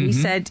piece. He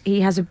said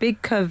he has a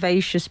big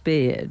curvaceous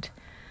beard,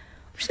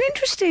 which is an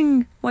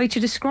interesting way to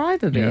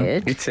describe a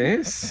beard. It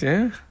is,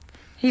 yeah.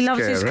 He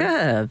loves his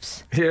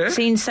curves. Yeah.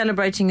 Seen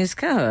celebrating his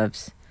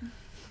curves.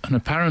 And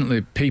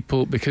apparently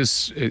people,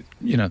 because, the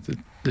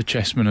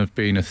chessmen have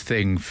been a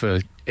thing for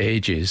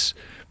ages,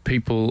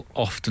 people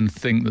often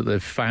think that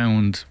they've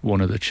found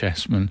one of the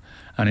chessmen,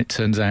 and it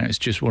turns out it's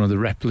just one of the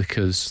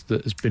replicas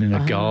that has been in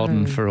a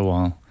garden for a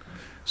while.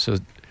 So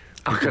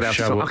I could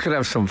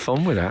have some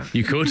fun with that.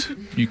 You could.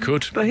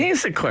 But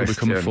here's the question.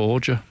 Become a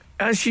forger.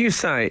 As you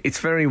say, it's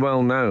very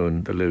well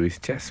known, the Louis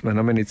Chessman.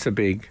 I mean, it's a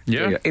big...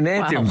 Yeah. In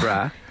Edinburgh...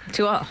 Well,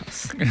 to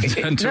us.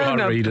 And to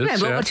our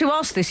readers. But to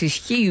us, this is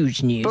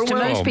huge news. To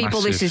most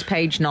people, this is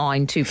page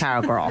 9, 2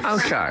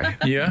 paragraphs. Okay.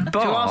 Yeah.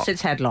 But, to us,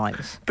 it's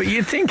headlines. But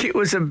you think it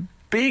was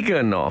big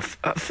enough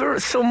for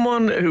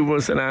someone who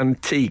was an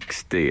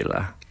antiques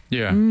dealer?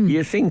 Yeah.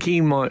 You think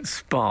he might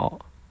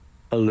spot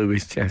a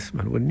Louis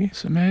Chessman, wouldn't you?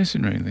 It's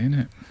amazing, really, isn't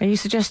it? Are you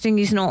suggesting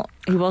he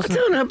wasn't? I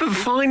don't know, but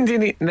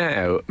finding it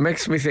now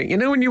makes me think,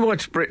 when you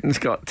watch Britain's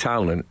Got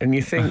Talent and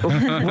you think,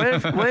 where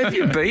have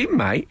you been,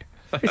 mate?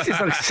 This is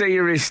like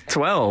Series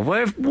 12.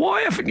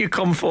 Why haven't you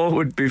come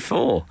forward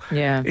before?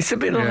 Yeah. It's a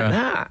bit like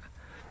that.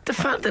 The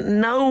fact that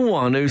no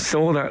one who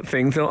saw that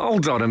thing thought,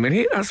 hold on a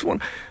minute, that's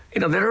one...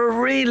 they're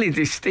a really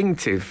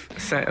distinctive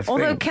set of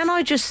Although, things. can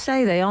I just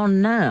say they are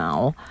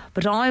now,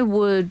 but I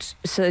would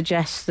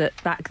suggest that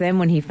back then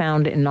when he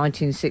found it in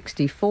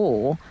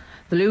 1964,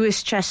 the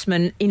Louis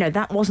Chessman,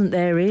 that wasn't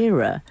their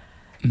era.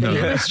 The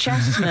Louis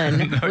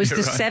Chessman was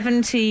the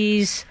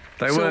 70s...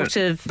 They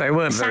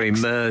weren't very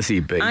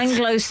Mersey-beat.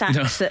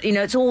 Anglo-Saxon,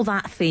 it's all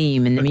that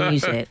theme in the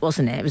music,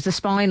 wasn't it? It was the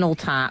Spinal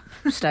Tap,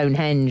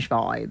 Stonehenge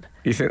vibe.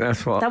 You think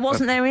that's what? That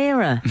wasn't their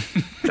era.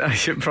 I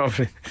should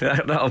probably...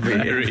 That'll be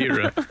their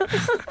era.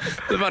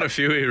 They've had a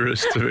few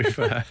eras, to be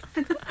fair.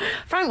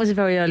 Frank was a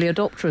very early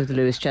adopter of the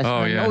Louis Chessman.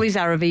 Oh, yeah. All these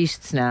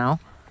Aravistes now.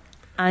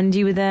 And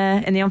you were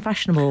there in the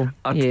unfashionable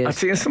years. I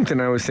tell you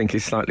something I always think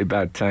is slightly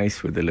bad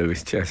taste with the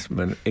Louis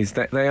Chessmen is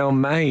that they are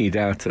made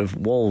out of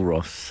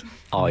walrus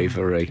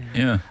ivory.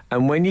 Yeah.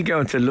 And when you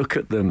go to look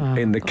at them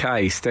in the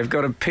case, they've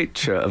got a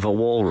picture of a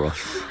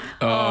walrus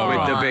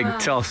with the big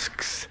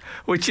tusks,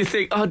 which you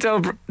think,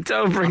 don't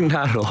bring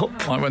that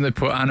up. Like when they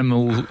put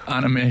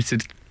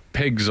animated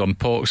pigs on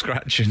pork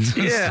scratchings.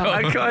 Yeah,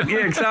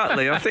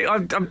 exactly. I think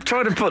I'm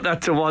trying to put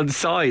that to one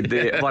side.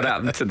 What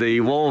happened to the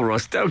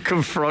walrus? Don't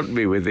confront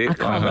me with it. I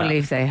can't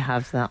believe they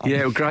have that.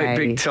 Yeah, great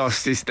big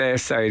tusk is there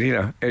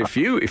saying, if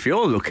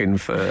you're looking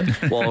for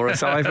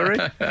walrus ivory.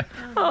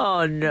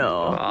 Oh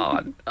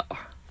no.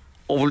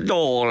 Oh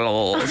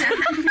no.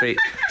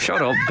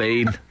 Shut up,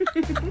 Bean.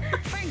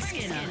 Frank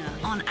Skinner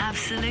on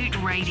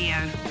Absolute Radio.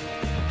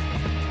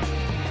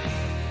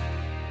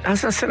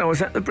 As I said, I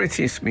was at the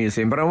British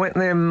Museum, but I went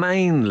there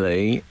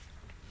mainly,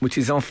 which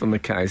is often the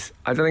case.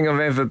 I don't think I've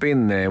ever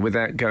been there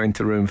without going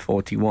to room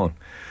 41,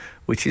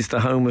 which is the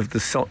home of the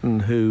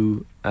Sutton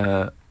Hoo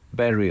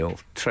burial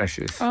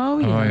treasures. Oh,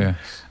 yeah. Oh,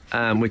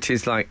 yes. Which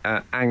is like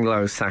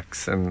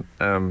Anglo-Saxon.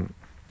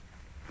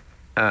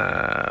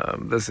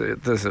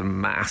 There's a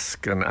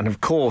mask and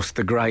of course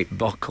the great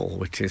buckle,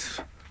 which is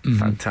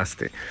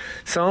fantastic.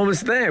 So I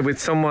was there with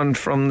someone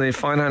from the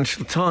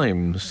Financial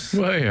Times,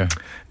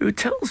 who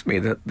tells me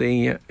that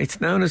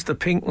it's known as the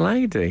Pink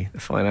Lady,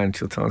 the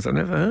Financial Times. I've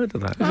never heard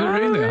of that. Is it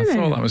really? I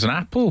thought that was an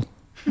apple.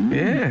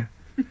 Yeah.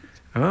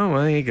 Oh,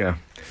 well, there you go.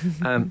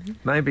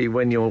 Maybe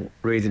when you're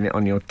reading it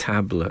on your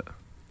tablet.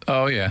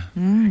 Oh, yeah.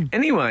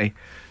 Anyway,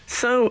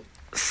 so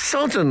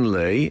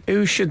suddenly,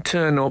 who should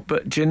turn up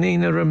but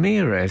Janina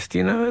Ramirez? Do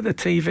you know her, the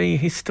TV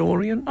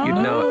historian? Yes,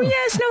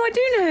 no, I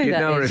do know who You'd that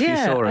know her is. if you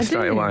saw her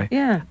straight away.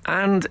 Yeah.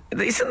 And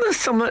isn't there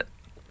something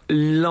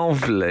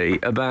lovely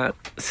about...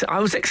 I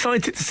was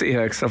excited to see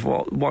her because I've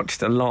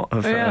watched a lot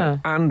of her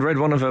and read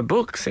one of her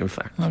books, in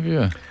fact. Have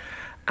you?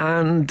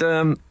 And...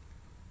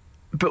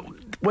 but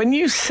when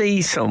you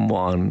see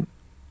someone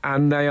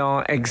and they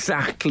are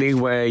exactly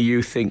where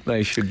you think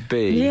they should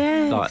be,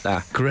 like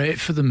that. Great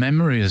for the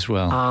memory as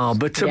well. Oh,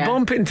 but to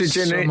bump into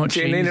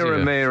Janina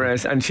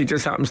Ramirez, and she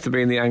just happens to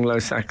be in the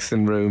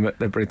Anglo-Saxon room at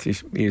the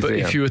British Museum. But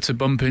if you were to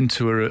bump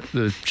into her at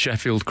the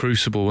Sheffield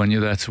Crucible when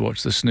you're there to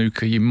watch the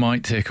snooker, you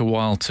might take a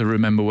while to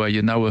remember where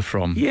you know her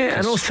from. Yeah,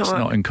 and also... it's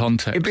not in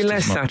context. It'd be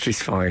less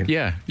satisfying.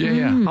 Yeah.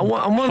 I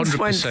once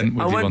went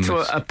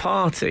to a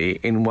party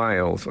in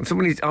Wales.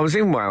 I was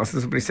in Wales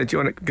and somebody said, do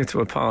you want to go to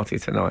a party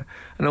tonight?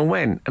 And I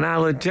went, and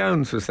Alan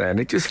Jones was there, and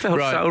it just felt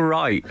so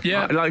right.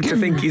 Yeah. I like to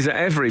think he's at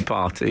every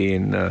party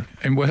in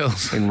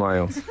Wales. In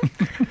Wales.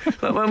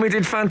 But when we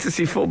did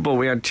fantasy football,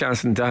 we had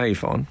Chaz and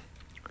Dave on,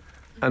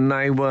 and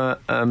they were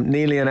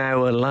nearly an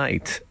hour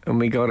late, and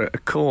we got a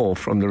call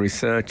from the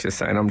researcher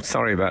saying, I'm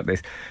sorry about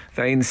this.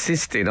 They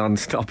insisted on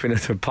stopping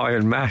at a pie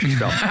and mash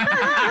shop.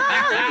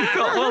 I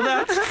thought, well,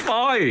 that's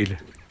fine.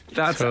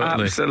 That's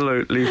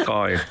absolutely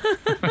fine.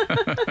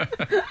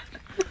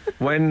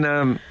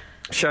 When...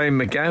 Shane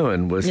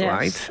McGowan was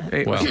late.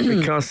 It was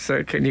because,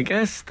 can you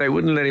guess? They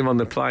wouldn't let him on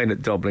the plane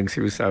at Dublin because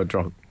he was so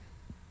drunk.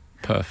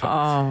 Perfect.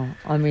 Oh,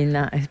 I mean,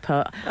 that is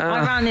perfect.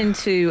 I ran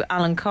into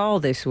Alan Carr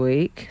this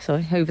week.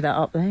 Sorry, hoover that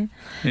up there.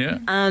 Yeah.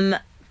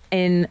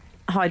 In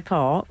Hyde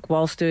Park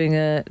whilst doing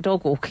a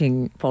dog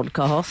walking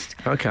podcast.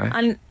 Okay.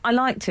 And I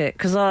liked it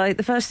because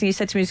the first thing he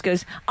said to me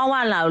was, "Oh,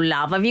 hello,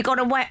 love. Have you got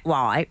a wet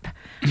wipe?"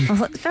 I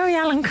was like, very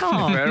Alan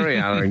Carr. Very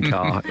Alan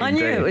Carr. I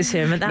knew it was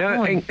him at that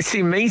point.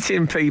 See,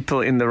 meeting people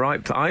in the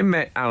right place. I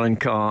met Alan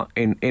Carr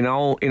in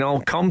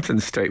Old Compton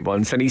Street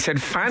once, and he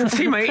said,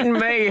 "Fancy meeting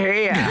me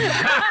here."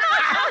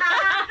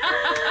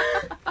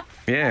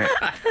 Yeah.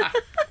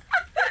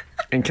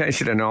 In case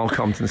you don't know, Old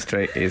Compton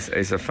Street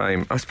is a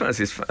famous... I suppose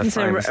it's a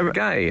famous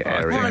gay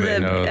area. One of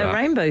the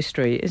Rainbow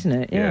Street, isn't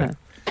it? Yeah.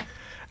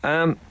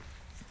 And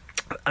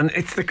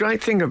it's the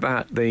great thing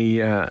about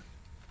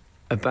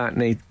about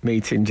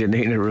meeting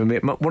Janina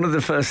Ramirez. One of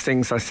the first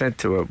things I said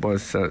to her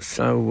was,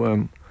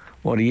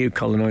 what are you,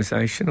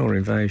 colonisation or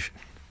invasion?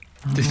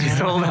 Did you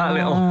throw that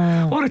little...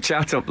 What a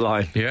chat-up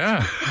line.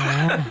 Yeah.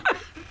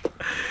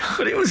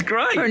 But it was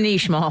great. For a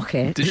niche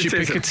market. Did she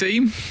pick a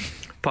team?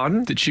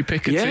 Pardon? Did she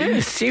pick a team?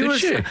 Yes,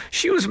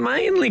 she was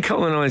mainly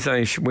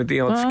colonisation with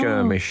the odd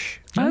skirmish.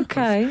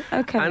 Okay.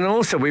 And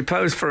also, we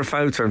posed for a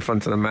photo in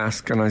front of the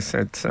mast, and I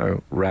said,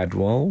 so,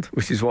 Radwald,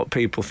 which is what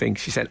people think.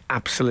 She said,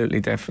 absolutely,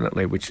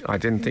 definitely, which I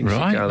didn't think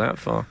she'd go that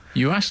far.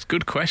 You asked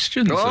good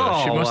questions,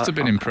 though. She must have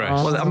been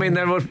impressed. Well, I mean,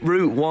 there were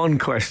Route 1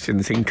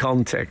 questions in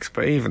context,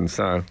 but even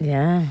so.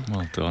 Yeah.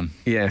 Well done.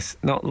 Yes,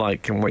 not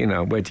like,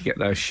 where'd you get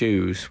those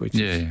shoes, which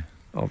is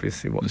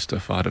obviously what... The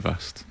stuff I'd have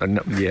asked.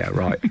 Yeah,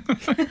 right.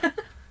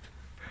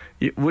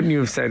 Wouldn't you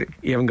have said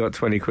you haven't got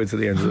 20 quid at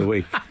the end of the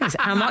week?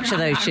 How much are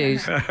those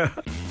shoes?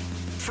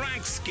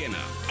 Frank Skinner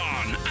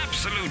on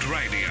Absolute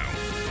Radio.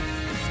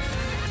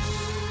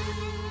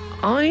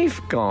 I've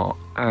got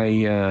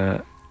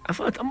I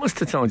must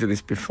have told you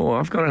this before.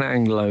 I've got an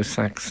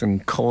Anglo-Saxon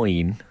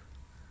coin.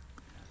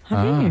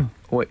 Have you?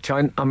 Which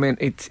I mean,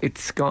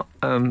 it's got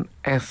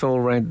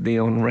Ethelred the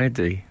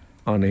Unready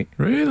on it.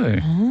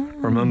 Really?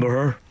 Remember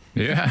her?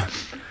 Yeah.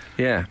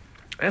 Yeah.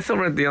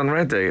 Ethelred the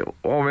Unready,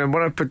 I mean,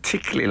 what I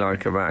particularly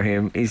like about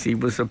him is he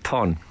was a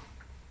pun.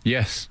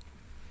 Yes.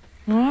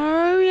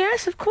 Oh,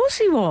 yes, of course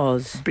he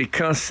was.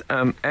 Because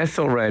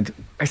Ethelred,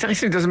 it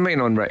actually doesn't mean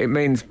unready,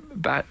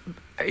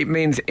 it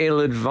means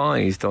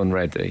ill-advised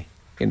unready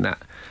in that.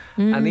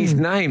 And his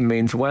name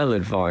means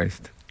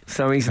well-advised.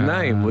 So his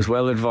name was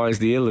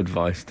well-advised the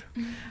ill-advised.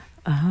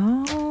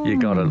 Oh. You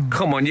gotta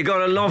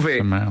love it.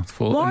 It's a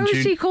mouthful. Why was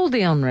he called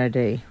the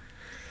Unready?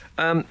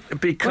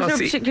 Because was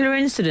there a particular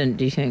incident,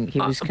 do you think, he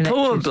was connected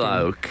poor to?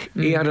 bloke,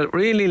 he had a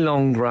really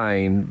long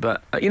reign,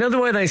 but you know the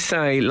way they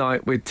say,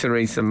 like with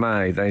Theresa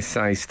May, they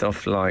say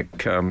stuff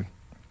like, if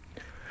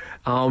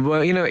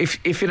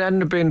it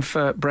hadn't have been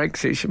for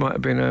Brexit, she might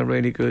have been a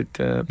really good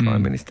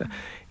Prime Minister.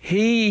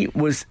 He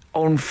was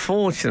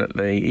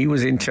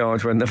in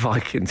charge when the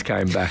Vikings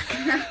came back.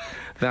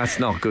 That's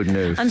not good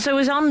news. And so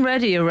was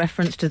Unready a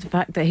reference to the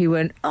fact that he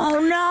went, oh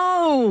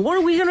no, what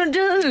are we going to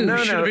do? No,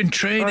 should have been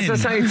training. As I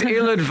say, it's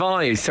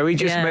ill-advised, so he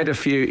just made a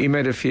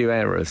few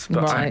errors.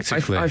 But right.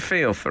 I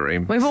feel for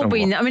him. We've all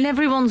been,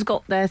 everyone's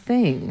got their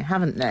thing,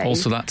 haven't they?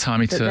 Also that time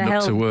he turned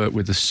up to work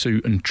with the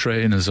suit and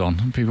trainers on,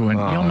 and people went,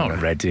 you're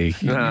not ready.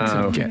 You need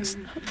to get...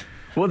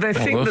 Well, they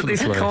think that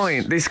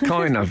this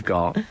coin I've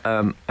got,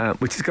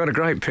 which has got a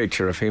great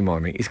picture of him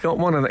on it. He's got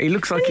one of the... He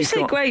looks like he's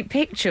got... great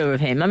picture of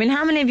him. I mean,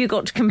 how many have you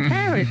got to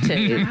compare it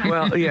to?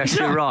 Well, yes,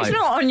 you're right. It's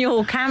not on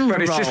your camera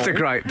But it's just a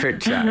great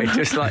picture. It's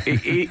just like...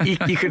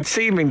 you could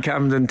see him in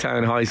Camden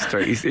Town High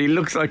Street. He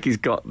looks like he's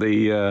got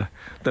the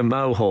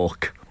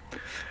mohawk.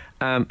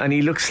 and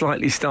he looks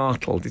slightly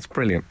startled. It's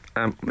brilliant.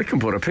 We can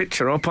put a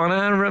picture up on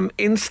our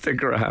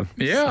Instagram.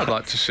 Yeah, I'd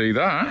like to see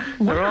that.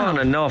 There aren't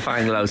enough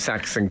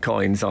Anglo-Saxon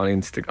coins on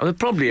Instagram. There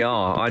probably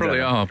are. I don't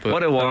know. But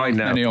what do there I aren't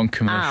know? any on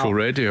commercial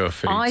radio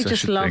feeds. I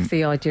just love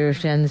the idea of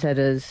Jen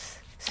Zedder's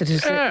sort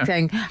of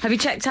saying, have you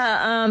checked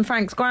out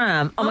Frank's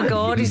gram? Oh my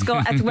God, he's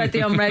got Edward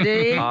I'm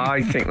ready.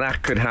 I think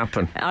that could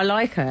happen. I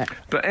like it.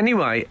 But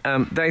anyway,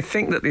 they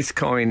think that this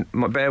coin,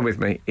 bear with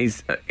me,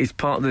 is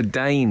part of the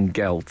Dane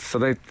Gelt. So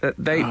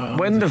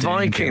when the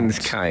Vikings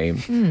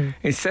came,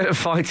 instead of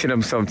fighting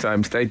them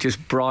sometimes, they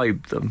just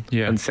bribed them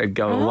and said,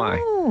 go away.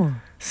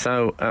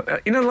 So,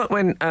 like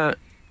when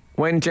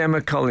Gemma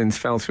Collins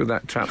fell through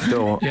that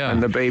trapdoor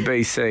and the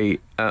BBC,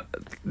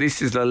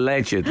 this is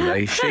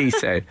allegedly, she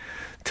said,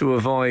 to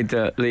avoid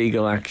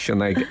legal action,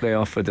 they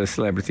offered a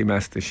celebrity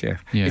master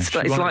chef. Yeah, it's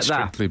like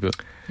that. But,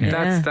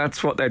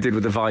 That's what they did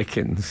with the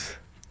Vikings.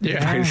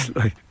 Yeah.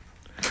 Basically.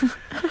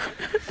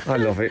 I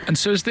love it. And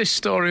so has this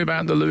story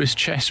about the Lewis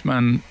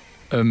Chessman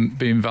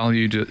being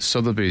valued at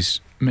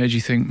Sotheby's made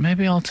you think,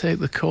 maybe I'll take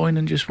the coin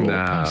and just walk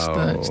past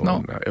there? It's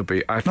not. No,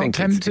 I think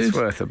it's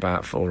worth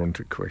about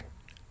 400 quid.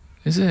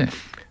 Is it?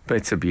 But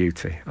it's a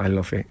beauty. I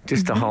love it.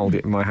 Just to hold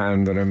it in my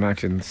hand and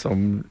imagine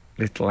some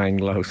little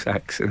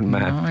Anglo-Saxon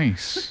man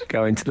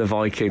going to the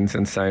Vikings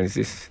and saying, is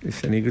this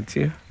any good to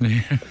you?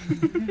 Yeah.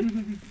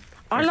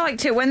 I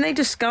liked it when they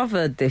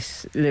discovered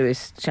this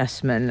Lewis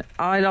Chessman.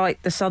 I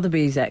liked the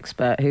Sotheby's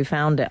expert who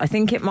found it. I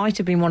think it might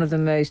have been one of the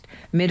most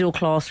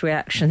middle-class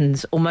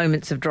reactions or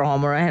moments of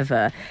drama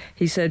ever.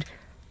 He said,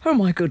 oh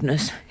my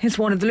goodness, it's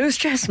one of the Lewis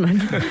Chessman.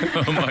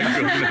 Oh my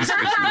goodness,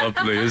 it's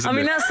lovely, isn't it? I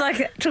mean, that's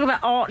like, talk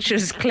about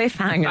Archer's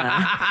cliffhanger.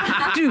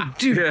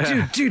 do.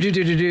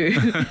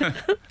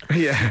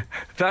 Yeah,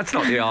 that's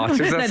not the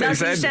Archers.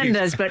 That's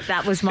EastEnders, but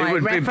that was my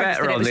reference. It would be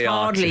better on the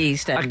hardly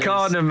EastEnders. I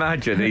can't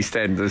imagine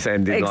EastEnders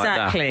ending like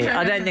that. Exactly.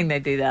 I don't think they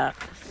do that.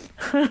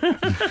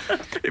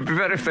 It'd be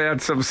better if they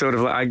had some sort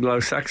of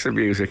Anglo-Saxon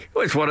music.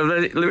 Oh, it's one of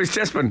the Lewis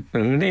Chessman.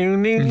 I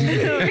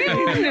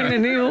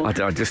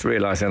just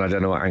realised then I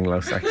don't know what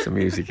Anglo-Saxon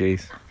music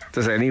is.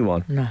 Does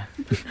anyone? No.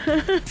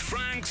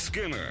 Frank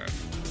Skinner.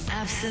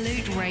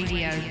 Absolute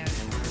Radio.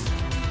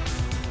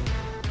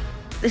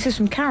 This is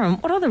from Karen.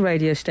 What other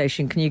radio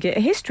station can you get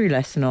a history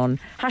lesson on?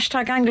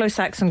 Hashtag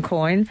Anglo-Saxon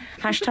coin.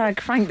 Hashtag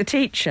Frank the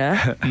teacher.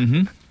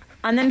 Mm-hmm.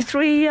 And then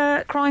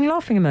 3 crying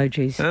laughing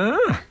emojis.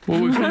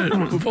 Well,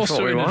 we've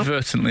also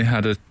inadvertently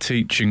had a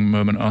teaching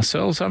moment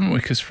ourselves, haven't we?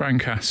 Because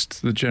Frank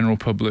asked the general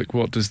public,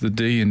 what does the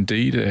D in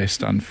D-Day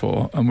stand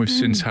for? And we've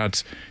since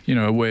had,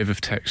 a wave of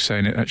text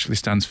saying it actually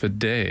stands for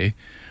day.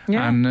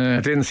 Yeah. And,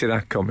 I didn't see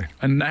that coming.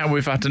 And now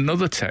we've had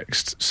another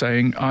text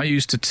saying, I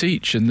used to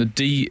teach and the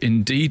D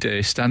in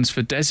D-Day stands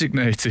for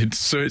designated,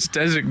 so it's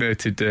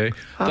designated day.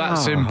 That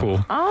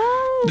simple.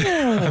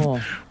 Oh.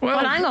 well,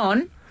 hang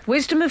on.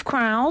 Wisdom of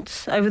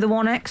crowds over the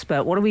one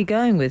expert. What are we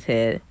going with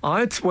here?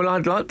 I'd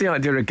like the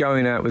idea of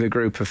going out with a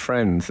group of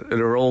friends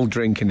that are all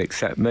drinking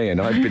except me, and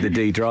I'd be the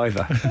D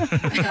driver.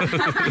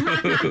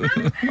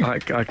 I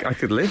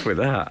could live with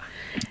that.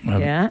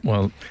 Yeah.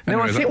 Well,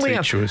 anyway, I think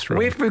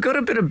we've got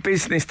a bit of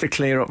business to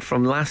clear up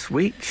from last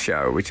week's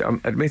show, which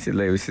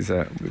admittedly was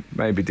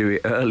maybe do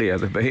it earlier,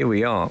 but here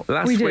we are.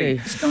 Last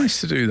week, it's nice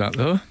to do that,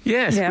 though.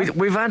 Yes, yeah.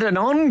 We've had an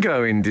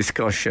ongoing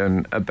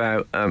discussion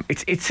about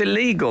it's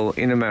illegal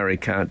in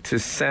America to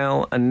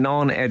sell a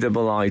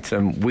non-edible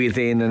item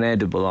within an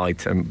edible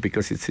item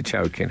because it's a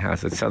choking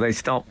hazard. So they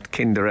stopped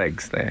Kinder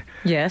Eggs there.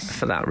 Yes.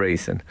 For that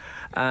reason.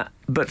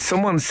 But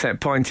someone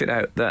pointed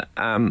out that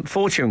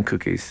fortune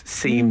cookies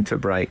seem to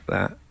break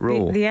that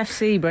rule. The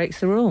FC breaks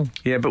the rule.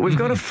 Yeah, but we've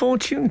got a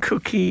fortune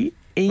cookie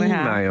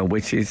email,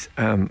 which is...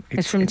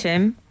 it's from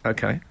Tim.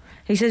 Okay.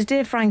 He says,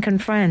 Dear Frank and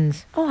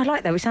Friends. Oh, I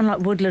like that. We sound like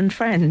Woodland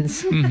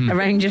Friends. A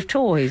range of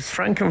toys.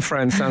 Frank and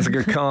Friends sounds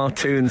like a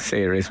cartoon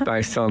series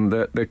based on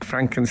the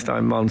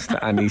Frankenstein monster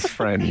and his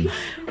friends.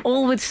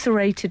 All with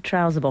serrated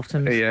trouser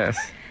bottoms. Yes.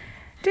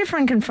 Dear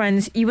Frank and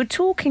Friends, you were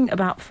talking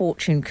about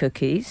fortune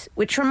cookies,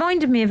 which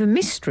reminded me of a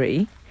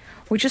mystery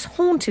which has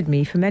haunted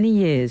me for many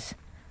years.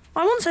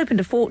 I once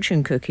opened a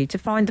fortune cookie to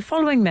find the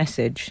following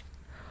message.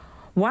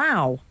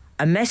 Wow,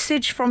 a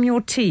message from your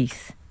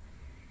teeth.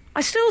 I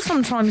still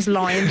sometimes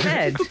lie in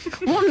bed,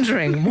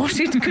 wondering what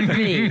it could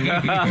mean.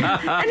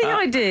 Any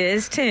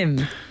ideas,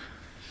 Tim?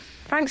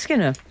 Frank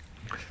Skinner.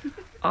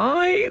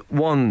 I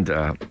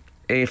wonder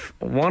if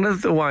one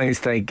of the ways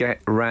they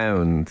get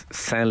round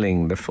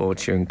selling the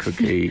fortune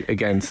cookie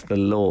against the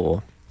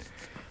law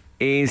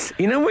is,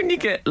 when you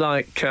get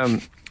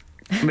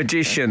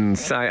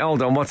magicians say,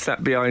 hold on, what's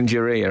that behind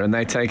your ear? And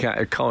they take out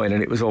a coin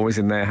and it was always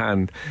in their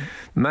hand.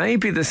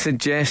 Maybe the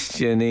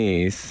suggestion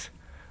is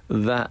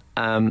that...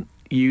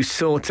 you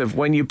sort of,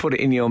 when you put it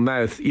in your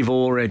mouth, you've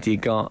already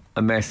got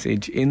a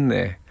message in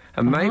there.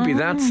 And maybe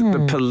that's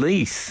the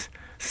police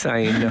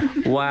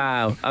saying,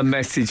 wow, a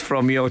message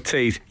from your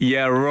teeth.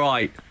 Yeah,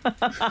 right.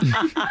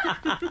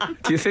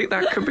 Do you think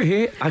that could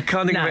be it? I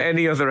can't think of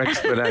any other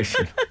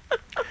explanation.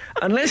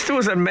 Unless there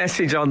was a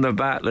message on the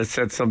back that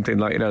said something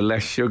like,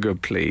 less sugar,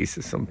 please,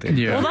 or something.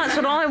 Yeah. Well, that's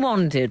what I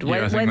wondered.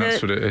 I think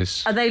that's what it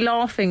is. Are they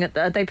laughing at?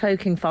 Are they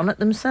poking fun at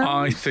themselves?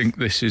 I think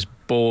this is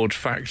bored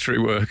factory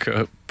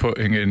worker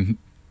putting in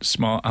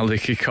smart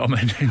alecky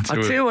comment into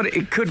I'll tell you what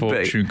it could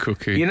fortune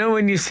cookie. You know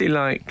when you see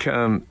like,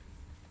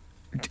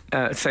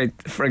 say,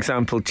 for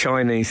example,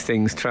 Chinese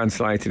things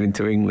translated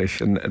into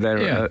English and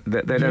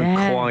they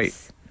don't quite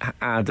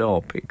add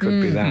up. It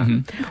could be that.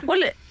 Mm-hmm.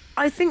 Well,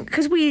 I think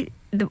because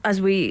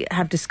as we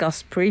have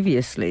discussed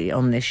previously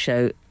on this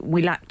show,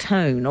 we lack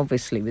tone,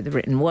 obviously, with the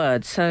written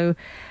word. So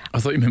I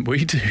thought you meant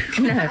we do.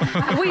 no,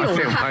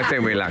 I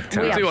think we lack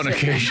tone. We do on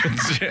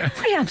occasions, yeah.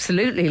 We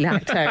absolutely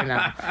lack tone.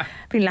 I've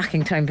been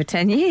lacking tone for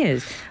 10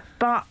 years.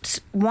 But,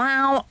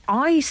 wow,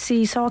 I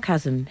see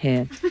sarcasm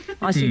here.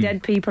 I see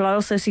dead people. I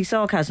also see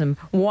sarcasm.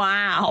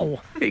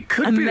 Wow. It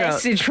could a be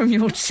message from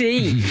your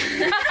tea.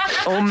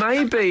 Or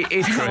maybe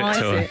it's... Great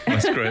tone.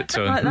 That's great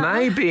tone. Like that.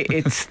 Maybe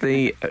it's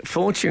the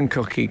fortune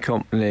cookie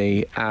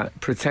company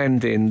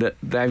pretending that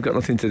they've got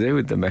nothing to do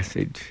with the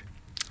message.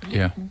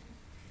 Yeah.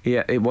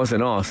 Yeah, it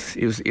wasn't us.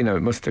 It was, it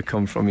must have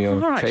come from your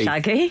All right, tea.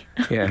 Shaggy.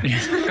 Yeah.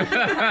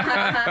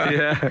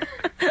 Yeah.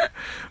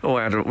 Oh,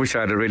 I wish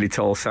I had a really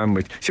tall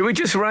sandwich. Shall we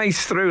just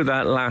race through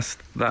that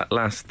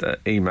last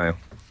email?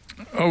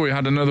 Oh, we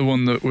had another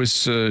one that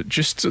was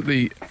just at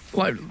the...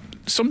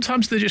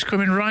 Sometimes they just come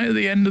in right at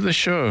the end of the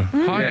show.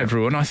 Hi,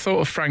 everyone. I thought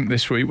of Frank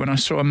this week when I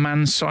saw a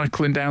man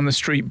cycling down the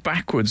street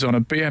backwards on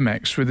a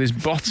BMX with his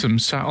bottom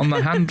sat on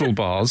the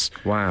handlebars.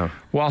 Wow.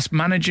 Whilst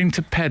managing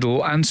to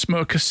pedal and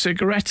smoke a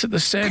cigarette at the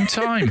same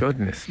time.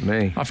 Goodness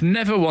me. I've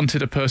never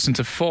wanted a person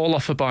to fall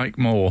off a bike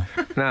more.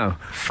 No.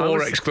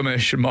 4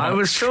 exclamation marks. I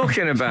was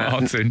talking about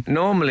Martin.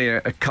 Normally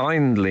a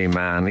kindly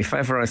man. If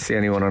ever I see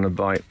anyone on a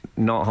bike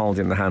not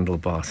holding the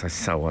handlebars, I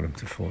so want him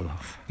to fall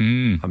off. I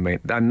mean,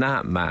 and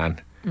that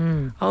man...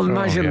 I'll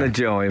imagine the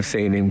joy of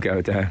seeing him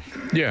go down.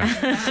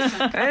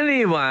 Yeah.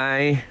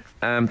 Anyway,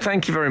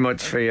 thank you very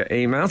much for your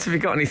emails. Have you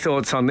got any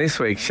thoughts on this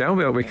week's show?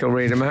 We can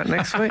read them out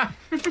next week.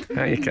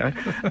 There you go.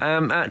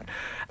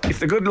 If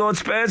the good Lord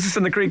spares us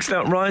and the creeks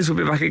don't rise,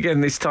 we'll be back again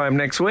this time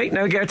next week.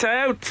 Now get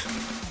out.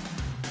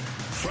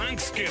 Frank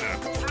Skinner.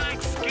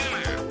 Frank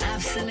Skinner.